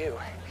what they do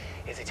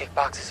is they take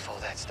boxes full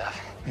of that stuff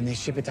and they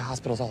ship it to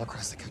hospitals all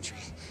across the country.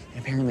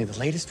 And apparently the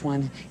latest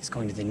one is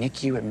going to the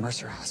NICU at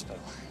Mercer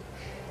Hospital.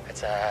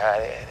 It's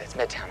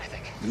Midtown, I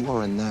think. You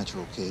are a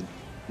natural, kid.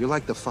 You're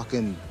like the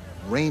fucking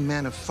Rain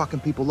Man of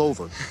fucking people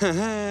over.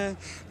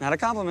 Not a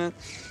compliment.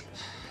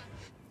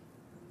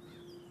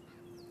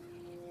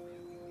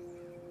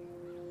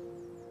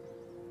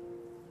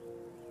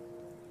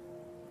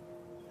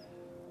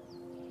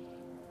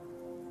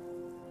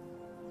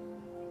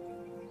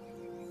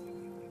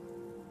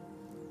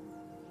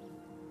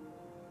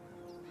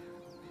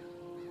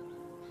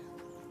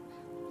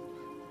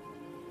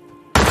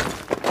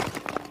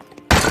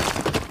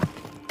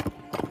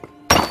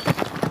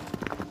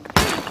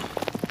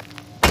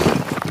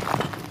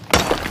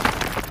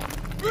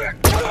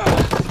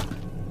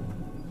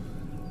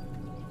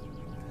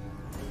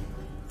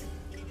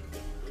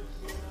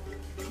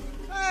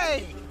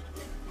 Hey!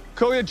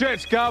 Call your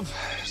jets, Gov.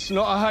 It's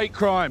not a hate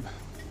crime.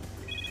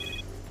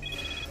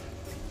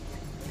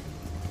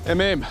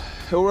 MM,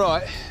 all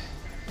right?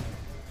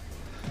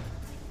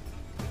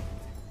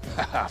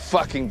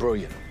 Fucking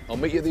brilliant. I'll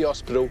meet you at the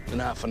hospital in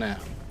half an hour.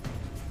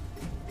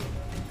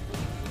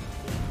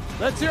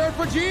 Let's hear it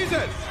for Jesus!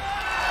 Yes!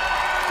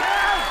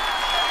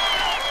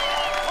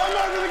 One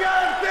more for the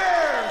guy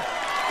upstairs!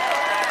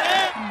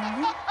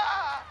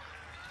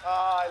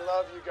 I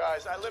love you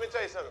guys. Let me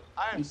tell you something.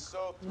 I am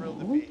so thrilled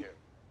to be here.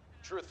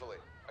 Truthfully.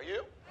 Are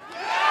you?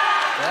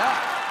 Yeah.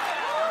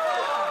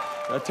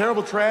 A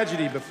terrible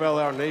tragedy befell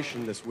our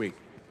nation this week.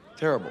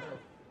 Terrible.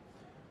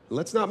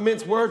 Let's not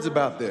mince words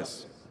about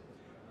this.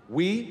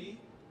 We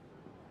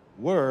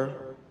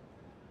were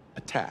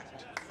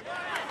attacked.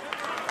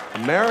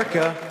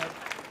 America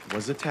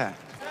was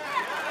attacked.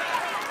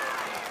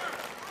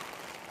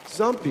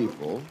 Some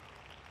people,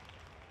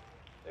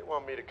 they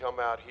want me to come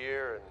out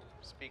here and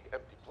speak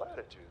empty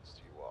platitudes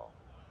to you all.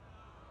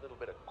 A little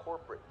bit of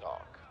corporate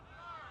talk.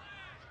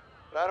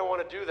 But I don't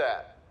want to do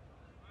that.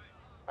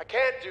 I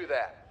can't do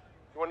that.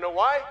 You want to know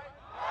why?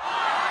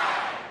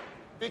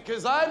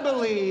 Because I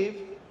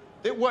believe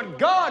that what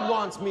God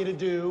wants me to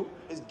do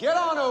is get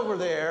on over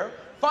there,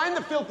 find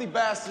the filthy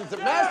bastards that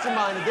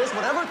masterminded this,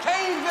 whatever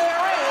cave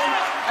they're in,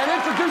 and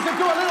introduce it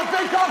to a little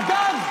thing called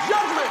God's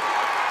judgment.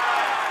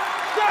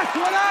 That's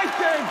what I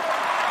think.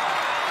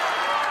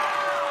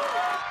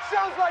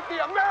 Sounds like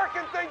the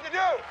American thing to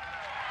do.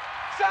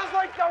 Sounds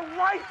like the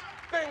right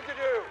thing to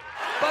do.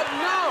 But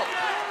no.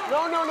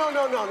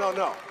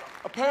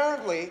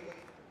 Apparently,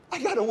 I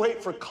gotta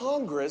wait for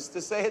Congress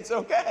to say it's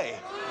okay.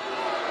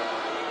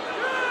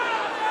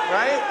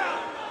 Right?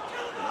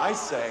 And I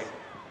say,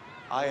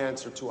 I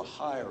answer to a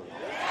higher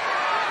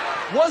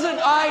law. Wasn't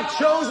I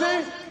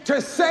chosen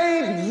to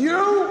save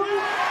you?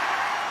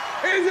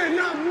 Is it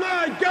not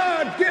my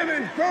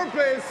God-given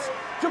purpose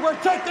to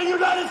protect the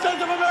United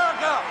States of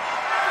America?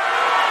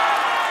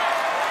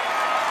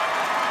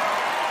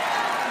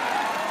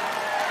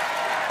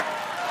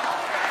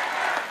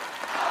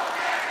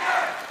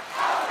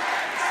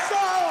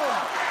 Psalm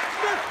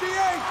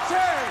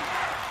 58:10.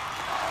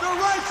 The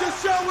righteous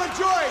shall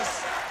rejoice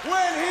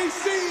when he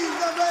sees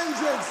the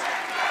vengeance,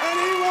 and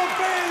he will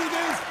bathe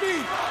his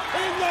feet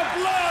in the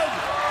blood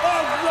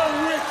of the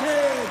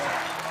wicked.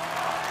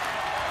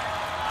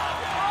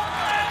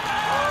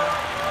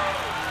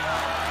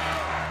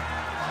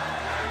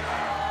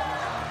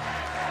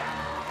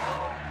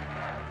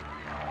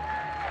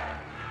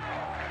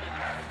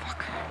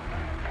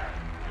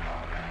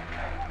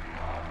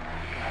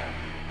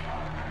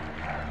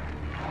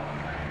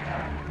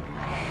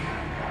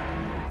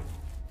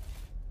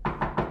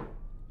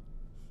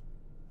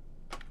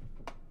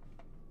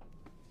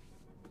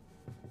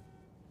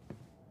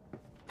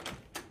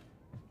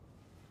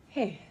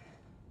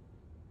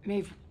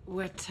 Maeve,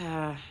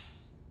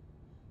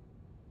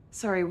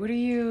 sorry, what are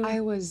you... I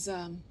was,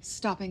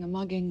 stopping a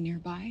mugging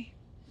nearby,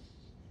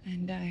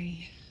 and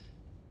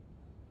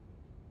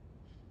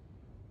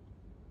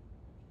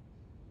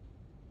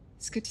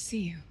It's good to see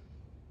you.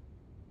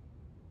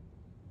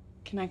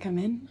 Can I come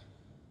in?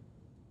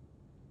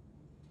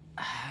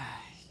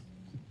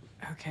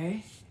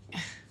 Okay.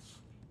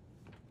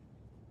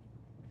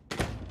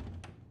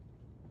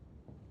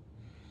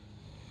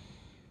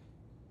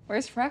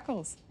 Where's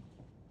Freckles?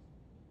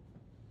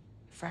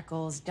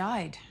 Freckles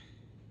died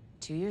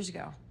 2 years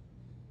ago.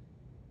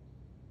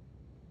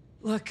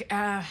 Look,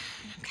 I'm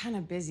kind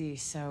of busy,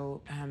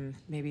 so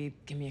maybe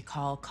give me a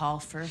call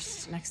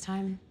first next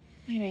time.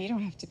 I know, you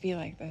don't have to be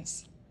like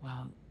this.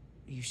 Well,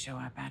 you show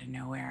up out of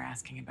nowhere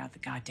asking about the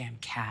goddamn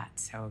cat,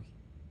 so...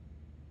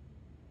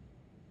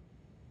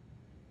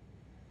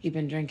 You've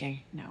been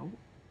drinking? No.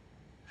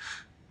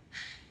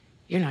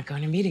 You're not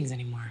going to meetings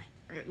anymore.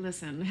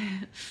 Listen,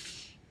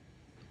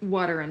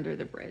 water under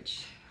the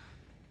bridge.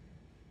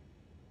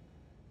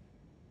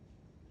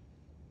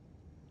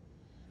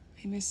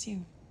 I miss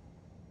you.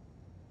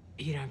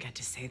 You don't get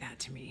to say that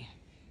to me.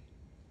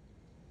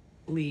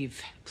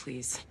 Leave,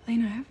 please.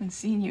 Lena, I haven't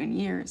seen you in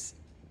years.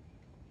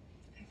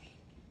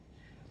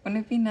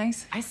 Wouldn't it be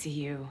nice? I see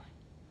you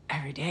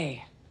every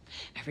day.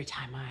 Every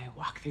time I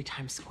walk through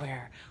Times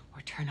Square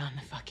or turn on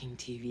the fucking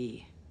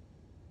TV.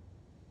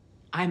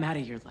 I'm out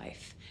of your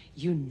life.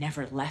 You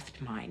never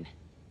left mine.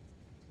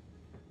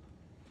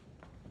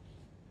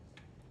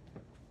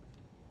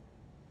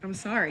 I'm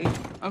sorry.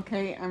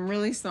 Okay, I'm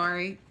really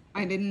sorry.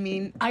 I didn't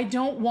mean... I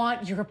don't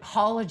want your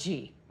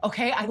apology,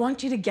 okay? I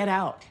want you to get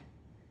out.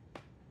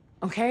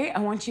 Okay? I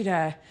want you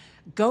to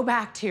go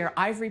back to your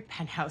ivory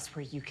penthouse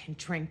where you can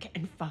drink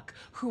and fuck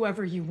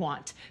whoever you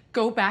want.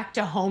 Go back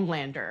to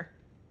Homelander.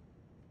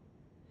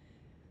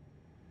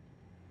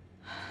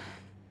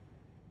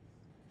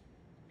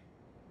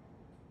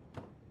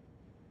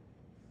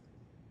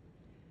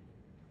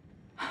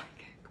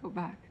 Go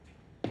back.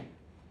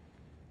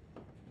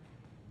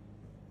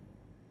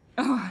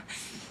 Oh.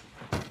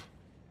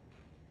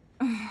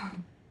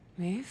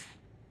 Maeve?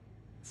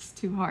 It's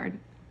too hard.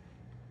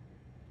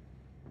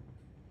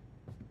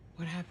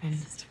 What happened?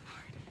 It's too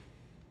hard.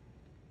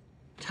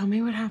 Tell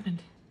me what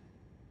happened.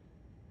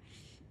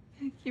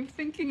 I keep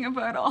thinking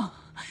about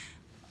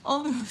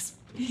all those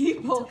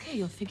people. It's okay,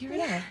 you'll figure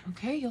it out,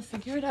 okay? You'll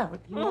figure it out.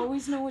 You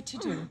always know what to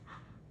do.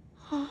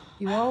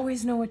 You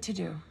always know what to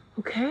do,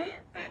 okay?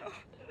 I don't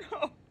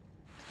know.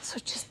 So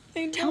just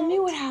tell me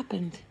what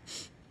happened.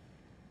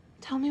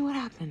 Tell me what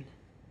happened.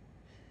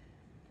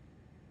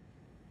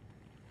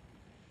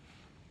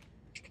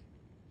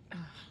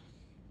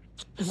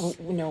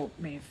 No,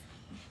 Maeve.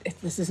 If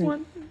this isn't...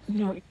 What?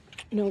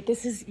 No,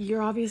 this is...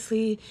 You're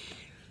obviously...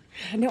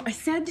 No, I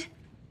said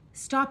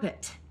stop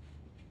it.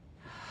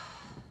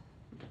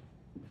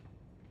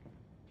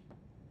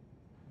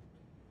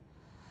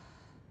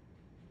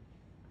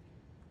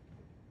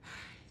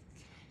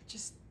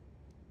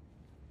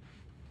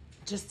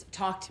 Just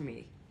talk to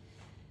me.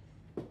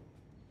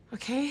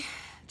 Okay?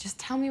 Just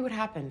tell me what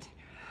happened.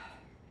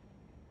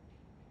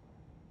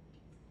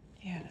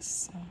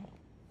 Yes,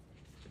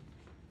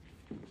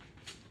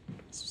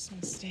 this was a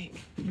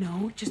mistake.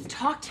 No, just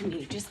talk to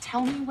me. Just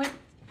tell me what...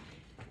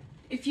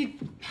 If you...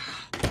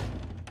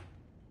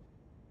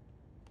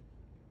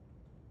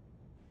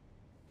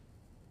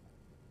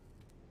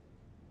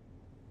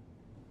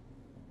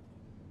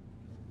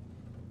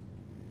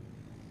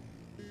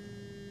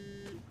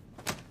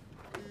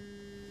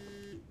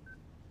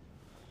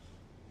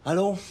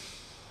 Hello?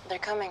 They're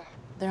coming.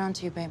 They're on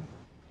to you, babe.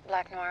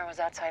 Black Noir was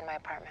outside my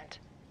apartment.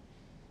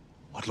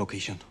 What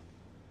location?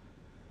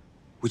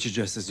 Which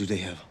addresses do they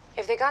have?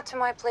 If they got to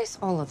my place,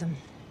 all of them.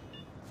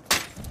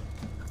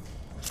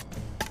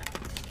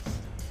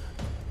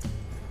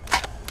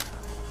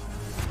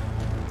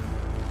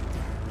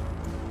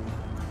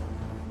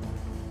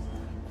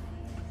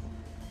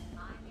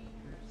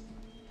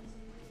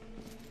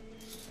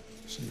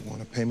 So you want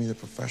to pay me the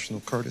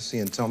professional courtesy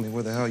and tell me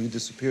where the hell you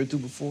disappeared to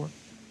before?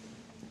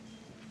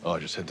 Oh, I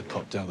just had to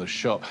pop down to the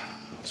shop.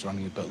 I was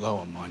running a bit low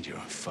on mind your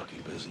own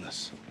fucking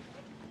business.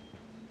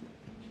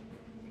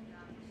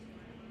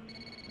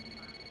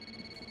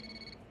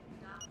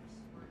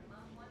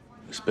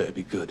 This better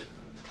be good.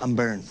 I'm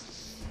burned.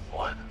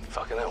 What?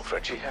 Fucking hell,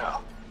 Fredgie,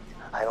 how?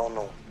 I don't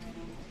know.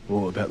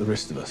 What about the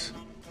rest of us?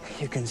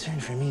 Your concern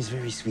for me is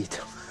very sweet.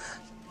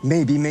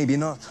 Maybe, maybe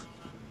not.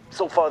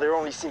 So far, there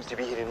only seems to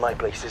be hitting my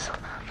places.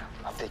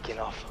 I'm taking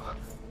off.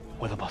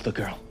 What about the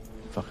girl?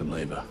 Fucking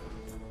leave her.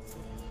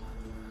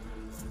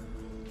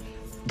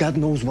 God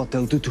knows what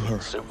they'll do to her.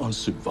 Suit on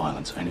suit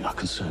violence ain't our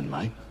concern,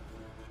 mate.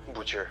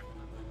 Butcher.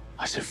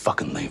 I said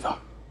fucking leave her.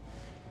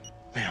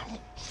 Man.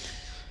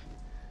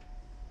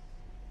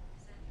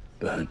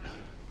 Burn.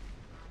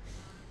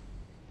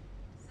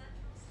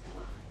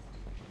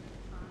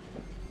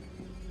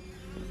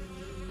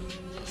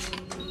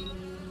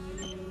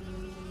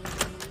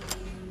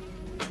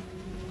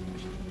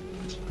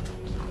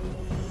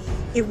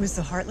 It was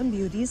the Heartland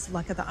Beauties'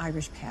 Luck of the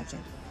Irish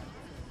pageant.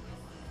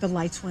 The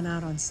lights went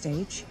out on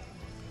stage,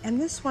 and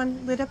this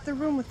one lit up the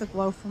room with the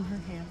glow from her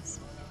hands.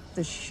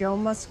 The show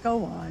must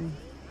go on.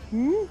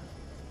 Hmm?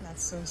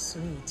 That's so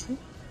sweet.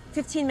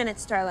 15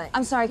 minutes, Starlight.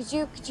 I'm sorry, could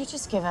you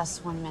just give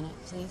us 1 minute,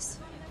 please?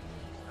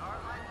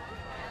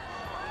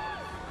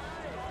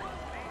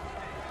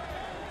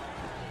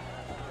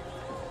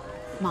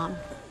 Mom,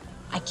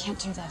 I can't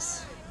do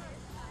this.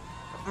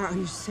 Are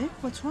you sick?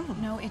 What's wrong?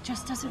 No, it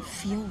just doesn't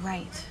feel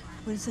right.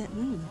 What does that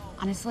mean?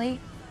 Honestly,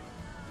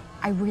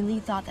 I really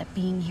thought that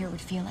being here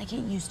would feel like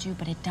it used to,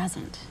 but it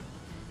doesn't.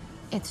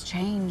 It's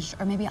changed,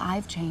 or maybe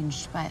I've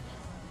changed, but...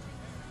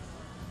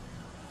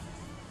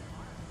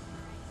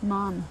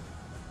 Mom,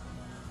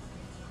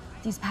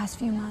 these past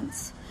few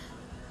months...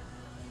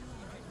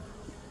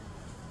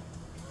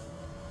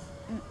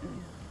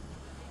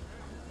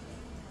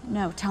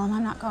 No, tell him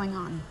I'm not going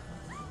on.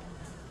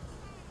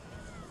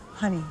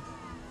 Honey,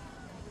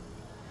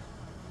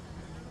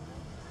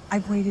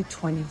 I've waited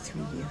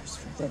 23 years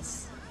for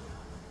this.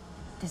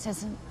 This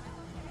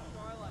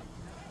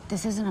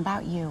isn't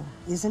about you.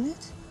 Isn't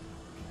it?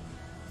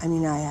 I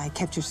mean, I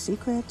kept your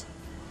secret,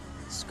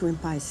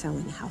 scrimp by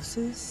selling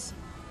houses,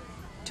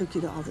 took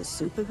you to all the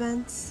soup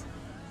events.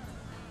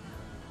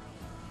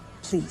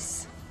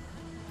 Please,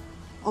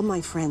 all my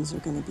friends are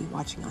going to be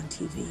watching on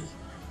TV.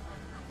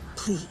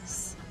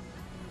 Please.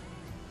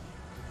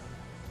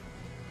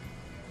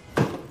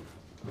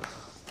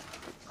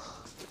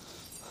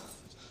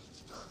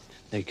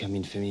 They're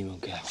coming for me, mon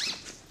cœur.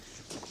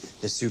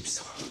 The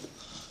soups.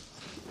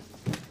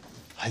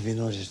 I've been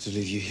ordered to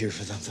leave you here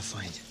for them to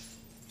find.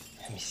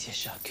 Monsieur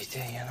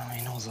Charcuterie, you know,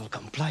 he knows I'll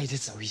comply.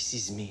 That's how he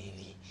sees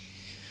me.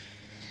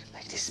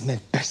 Like this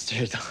mad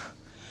bastard.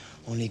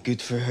 Only good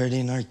for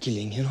hurting or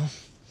killing, you know?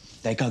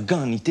 Like a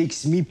gun, he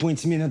takes me,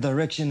 points me in a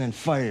direction, and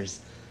fires.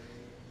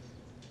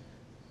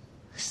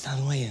 It's not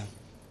who I am.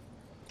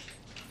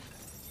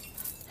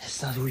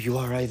 It's not who you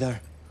are either.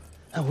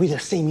 And we're the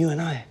same, you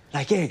and I.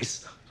 Like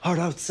eggs. Hard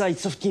outside,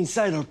 soft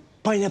inside, or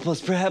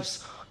pineapples,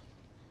 perhaps.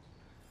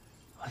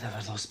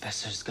 Whatever those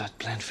bastards got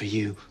planned for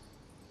you,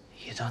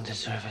 you don't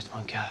deserve it,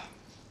 mon cœur.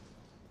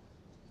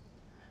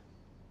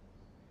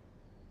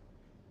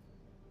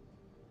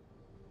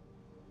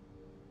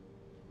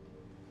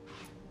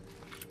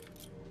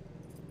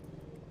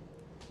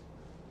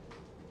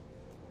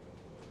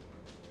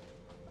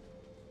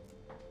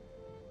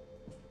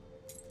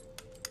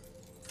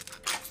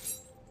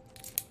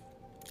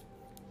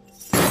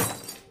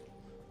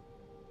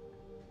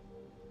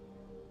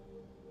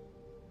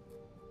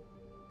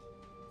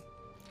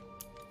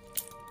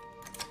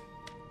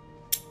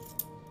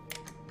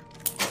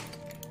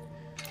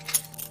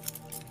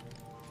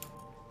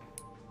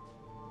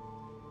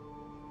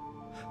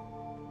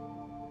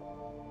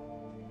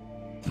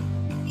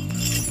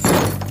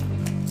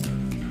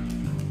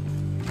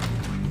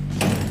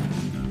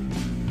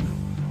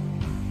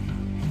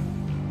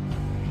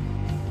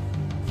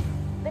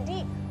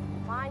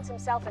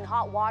 Himself in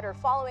hot water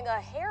following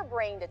a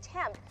harebrained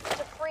attempt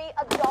to free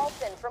a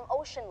dolphin from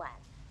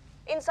Oceanland.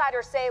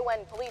 Insiders say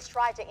when police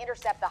tried to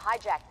intercept the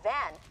hijacked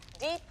van,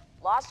 Deep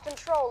lost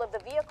control of the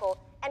vehicle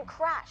and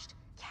crashed,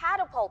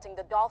 catapulting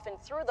the dolphin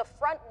through the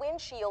front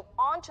windshield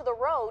onto the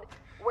road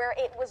where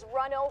it was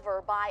run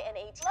over by an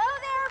AT. Hello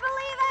there,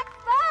 Believe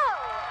Expo!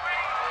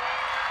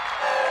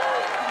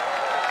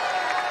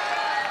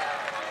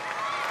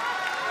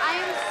 I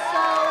am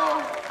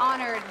so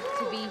honored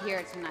to be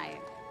here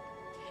tonight.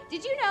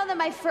 Did you know that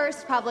my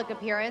first public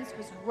appearance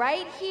was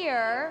right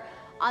here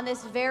on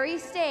this very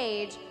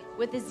stage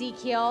with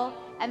Ezekiel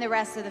and the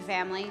rest of the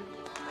family?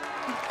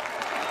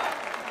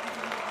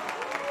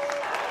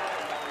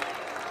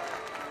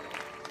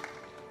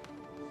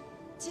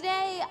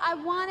 Today, I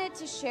wanted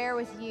to share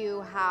with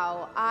you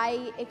how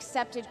I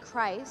accepted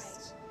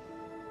Christ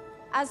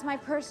as my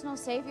personal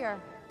savior.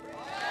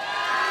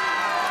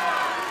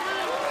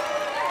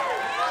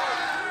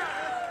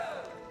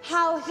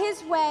 How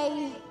his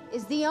way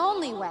is the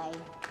only way.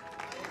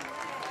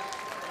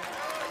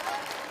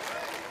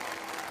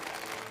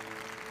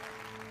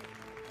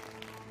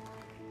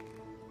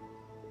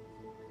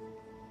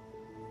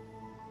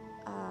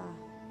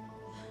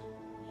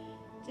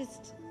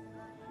 Just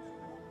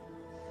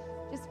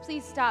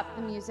please stop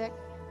the music.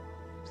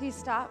 Please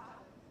stop.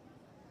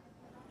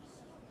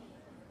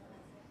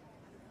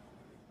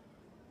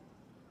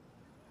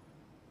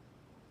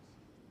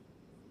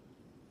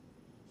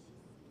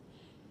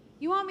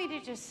 You want me to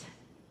just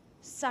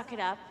suck it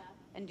up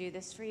and do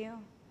this for you?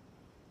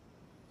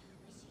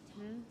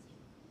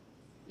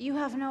 You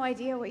have no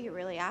idea what you're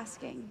really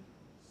asking.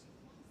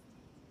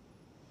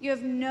 You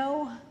have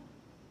no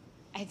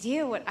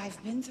idea what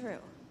I've been through.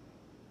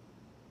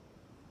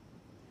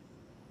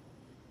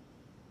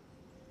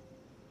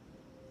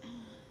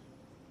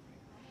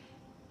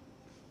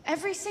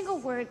 Every single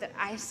word that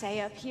I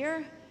say up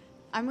here,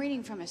 I'm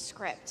reading from a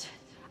script.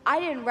 I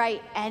didn't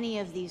write any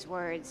of these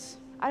words.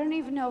 I don't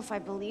even know if I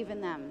believe in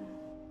them.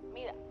 I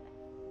mean,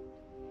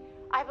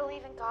 I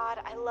believe in God.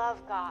 I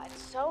love God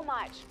so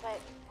much,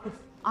 but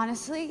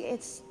honestly,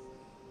 it's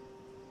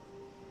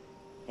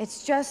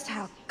just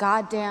how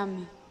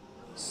goddamn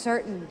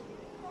certain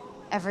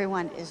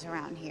everyone is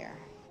around here.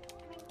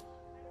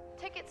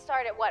 Tickets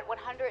start at what,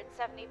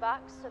 $170,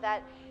 so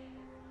that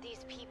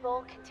these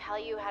people can tell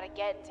you how to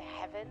get into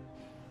heaven?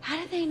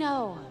 How do they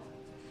know?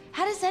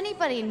 How does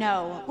anybody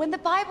know? When the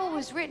Bible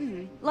was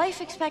written,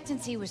 life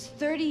expectancy was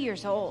 30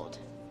 years old.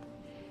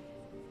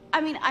 I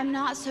mean, I'm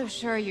not so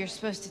sure you're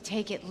supposed to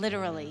take it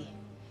literally.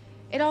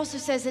 It also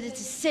says that it's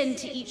a sin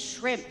to eat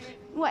shrimp.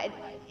 What,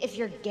 if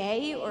you're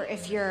gay or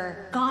if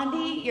you're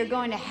Gandhi, you're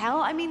going to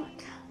hell? I mean,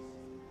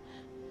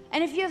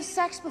 and if you have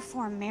sex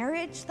before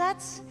marriage,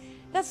 that's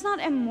not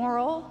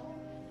immoral.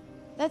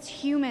 That's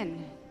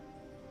human.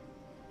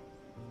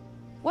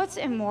 What's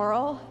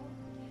immoral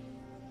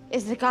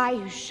is the guy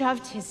who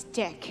shoved his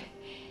dick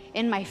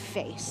in my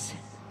face.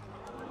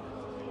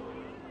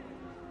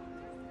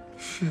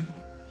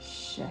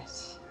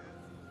 Shit.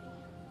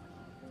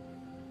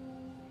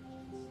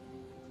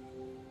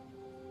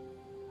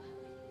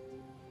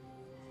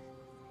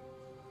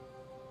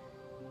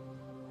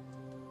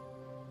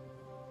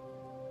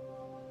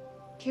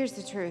 Here's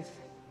the truth.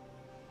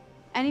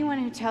 Anyone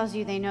who tells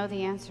you they know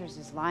the answers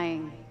is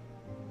lying.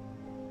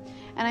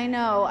 And I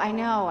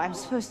know, I'm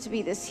supposed to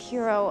be this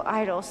hero,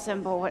 idol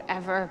symbol,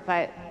 whatever,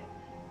 but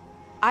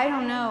I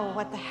don't know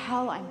what the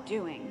hell I'm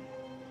doing.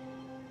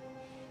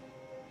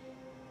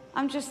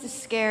 I'm just as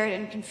scared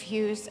and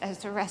confused as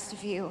the rest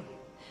of you.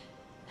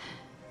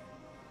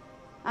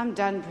 I'm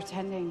done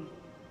pretending.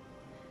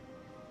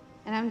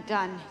 And I'm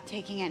done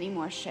taking any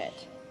more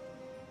shit.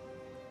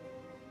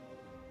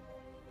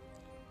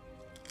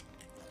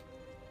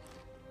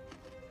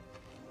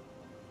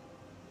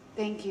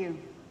 Thank you.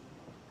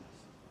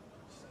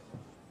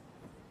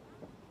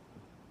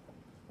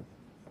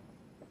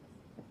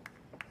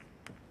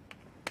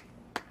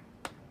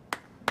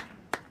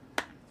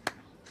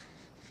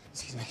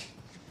 Excuse me.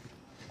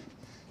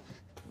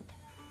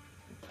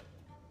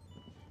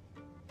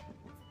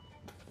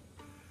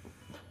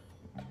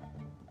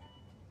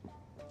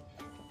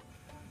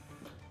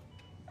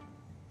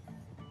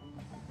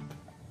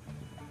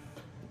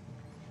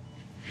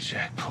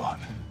 Jackpot.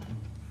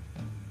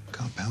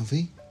 Compound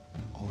V?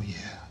 Oh, yeah.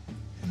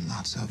 And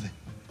lots of it.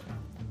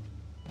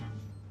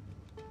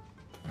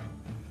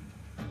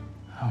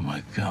 Oh,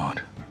 my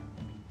God.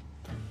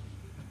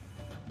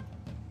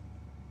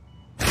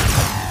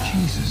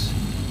 Jesus.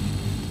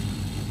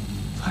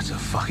 That's a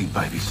fucking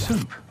baby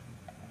soup.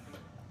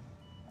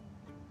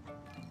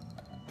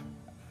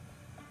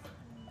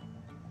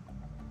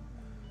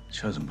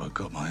 Chosen bloke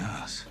got my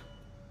ass.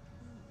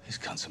 These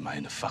cunts are made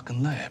in the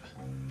fucking lab.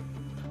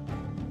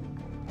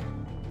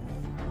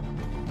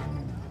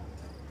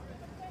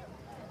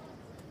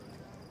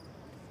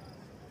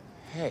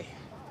 Hey.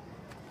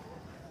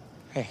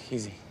 Hey,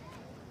 easy.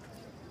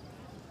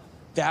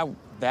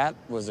 That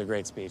was a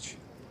great speech.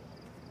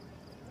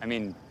 I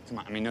mean, come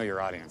on, know your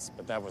audience,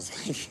 but that was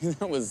like,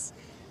 that was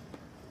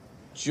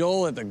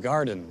Joel at the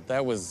Garden.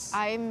 That was...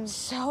 I'm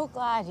so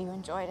glad you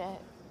enjoyed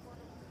it.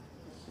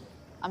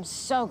 I'm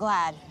so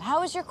glad. How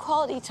was your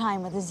quality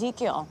time with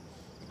Ezekiel?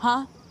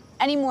 Huh?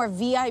 Any more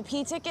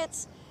VIP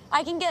tickets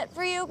I can get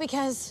for you?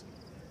 Because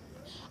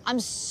I'm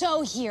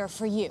so here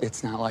for you.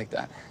 It's not like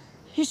that.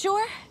 You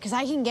sure? Because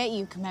I can get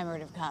you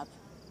commemorative cup.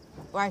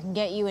 Or I can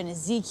get you an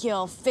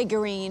Ezekiel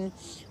figurine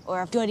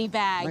or a goodie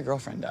bag. My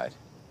girlfriend died.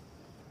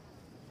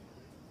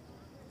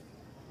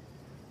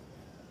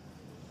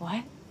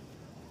 What?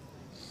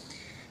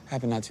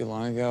 Happened not too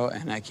long ago,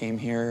 and I came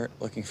here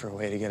looking for a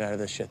way to get out of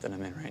the shit that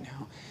I'm in right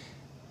now.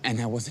 And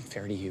that wasn't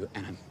fair to you,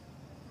 and I'm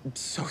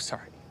so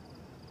sorry.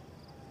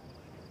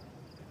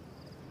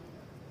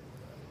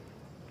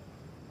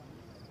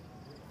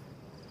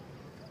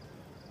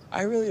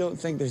 I really don't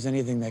think there's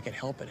anything that could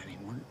help it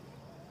anymore,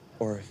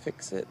 or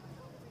fix it,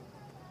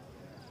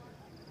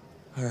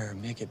 or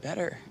make it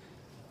better.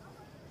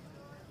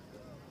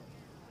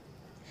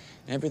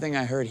 And everything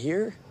I heard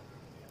here,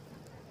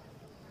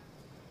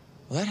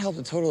 well, that helped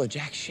a total of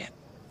jack shit.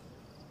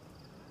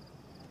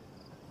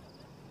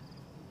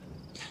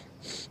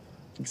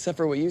 Except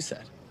for what you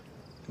said.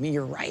 I mean,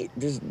 you're right.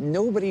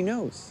 Nobody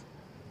knows.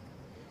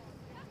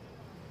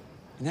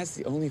 And that's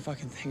the only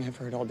fucking thing I've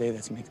heard all day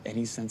that makes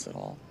any sense at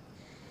all.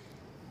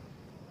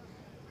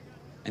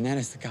 And that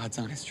is the God's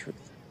honest truth.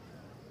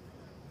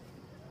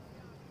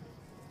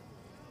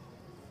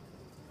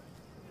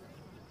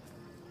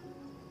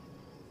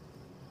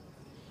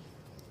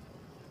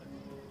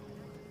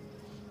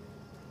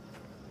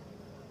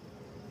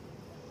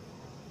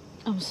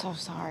 I'm so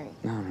sorry.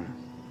 No.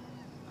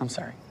 I'm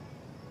sorry.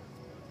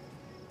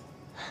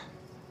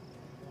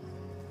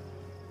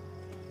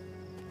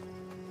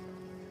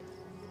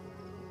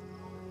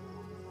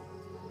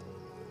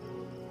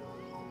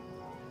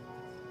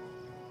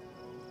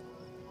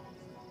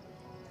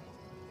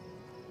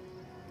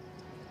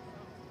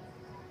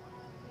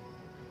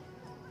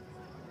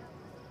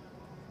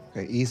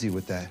 Okay, easy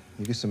with that.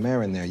 You get some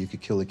air in there, you could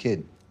kill a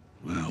kid.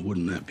 Well,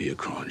 wouldn't that be a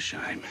crying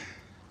shame?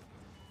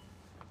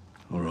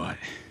 All right.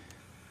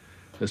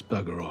 Let's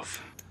bugger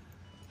off.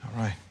 All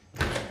right.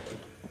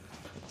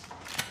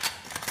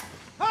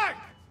 Hey!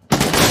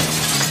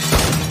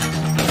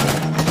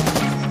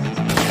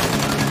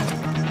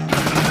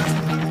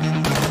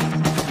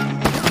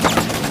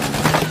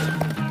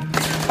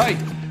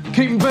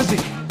 Keep him busy.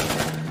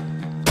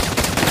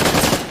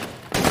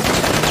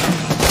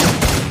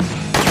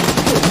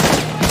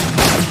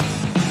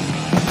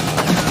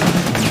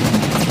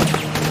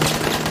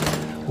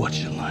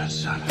 Watch your line,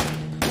 son.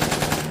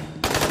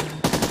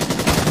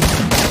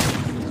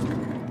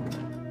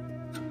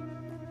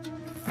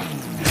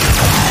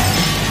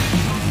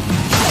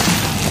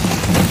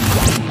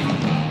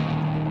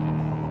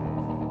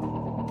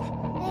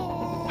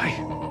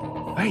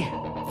 Hey.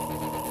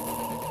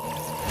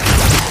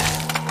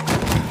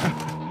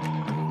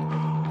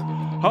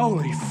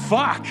 Holy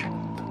fuck!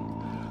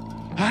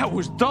 That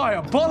was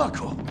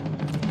diabolical!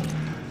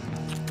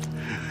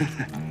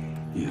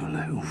 You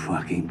little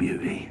fucking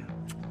beauty.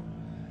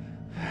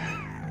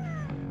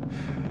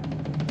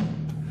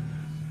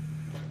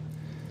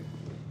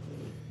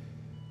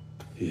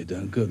 You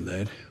done good,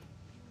 lad.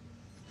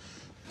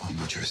 How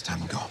much of his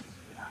time ago?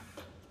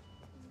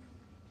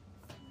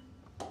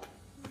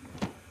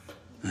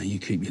 Now you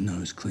keep your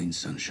nose clean,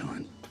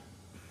 sunshine,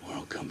 or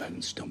I'll come back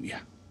and stomp you.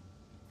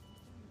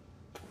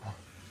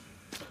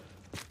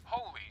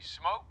 Holy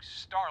smokes,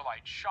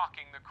 Starlight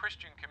shocking the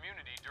Christian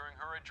community during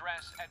her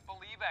address at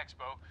Believe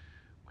Expo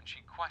when she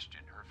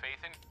questioned her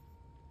faith in...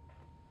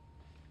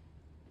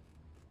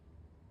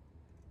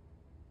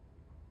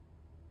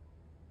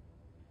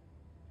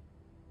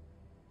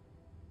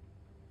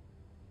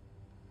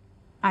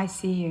 I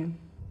see you.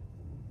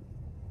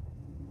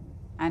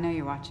 I know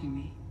you're watching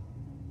me.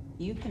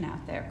 You've been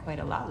out there quite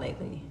a lot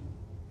lately.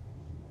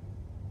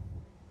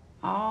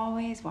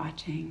 Always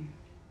watching.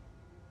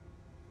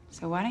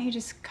 So why don't you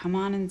just come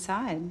on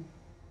inside?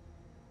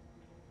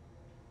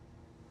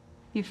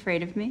 You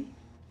afraid of me?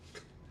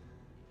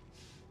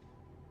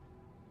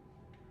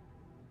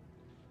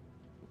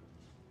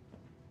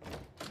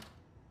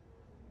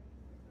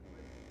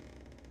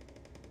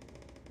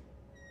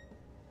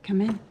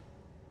 Come in.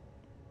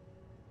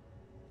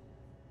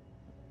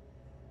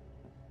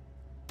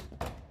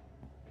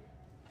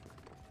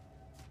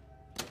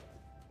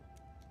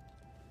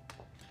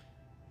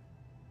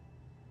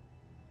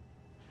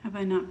 Have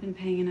I not been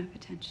paying enough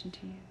attention to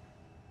you?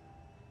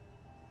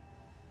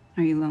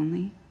 Are you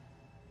lonely?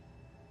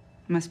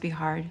 It must be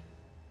hard,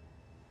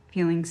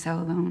 feeling so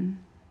alone.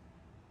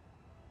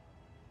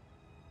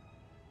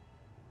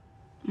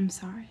 I'm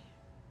sorry.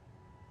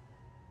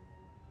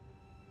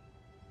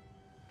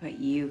 But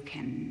you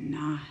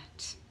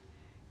cannot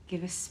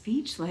give a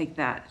speech like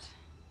that.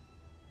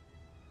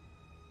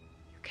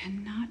 You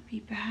cannot be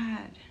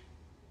bad.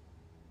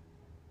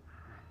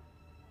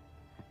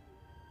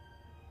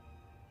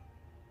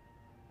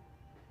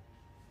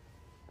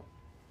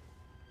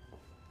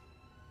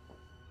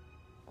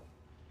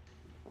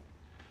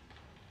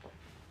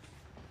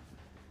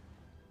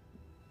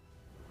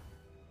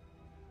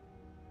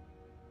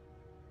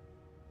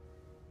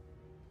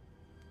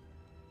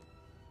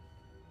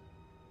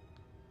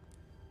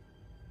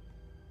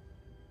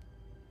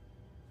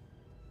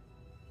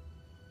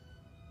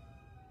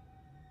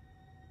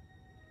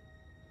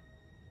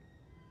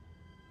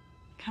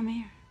 Come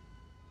here.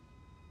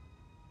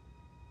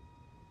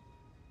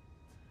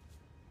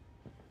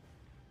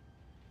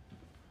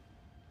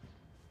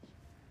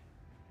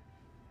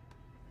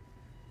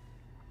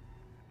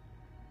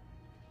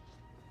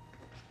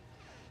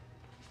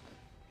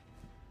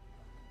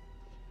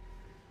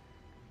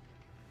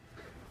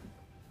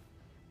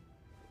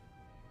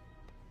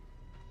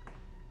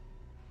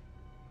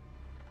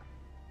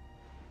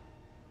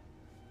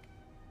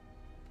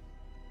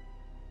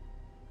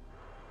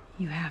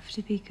 You have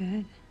to be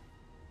good.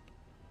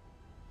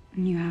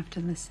 And you have to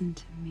listen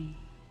to me.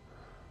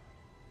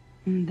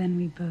 And then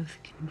we both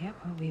can get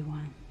what we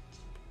want.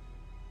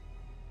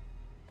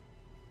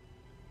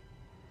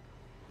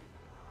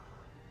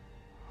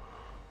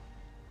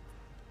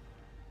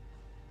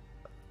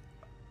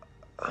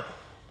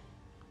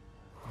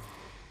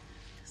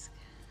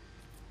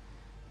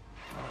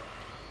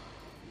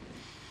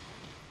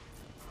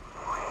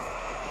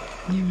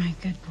 You're my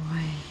good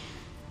boy.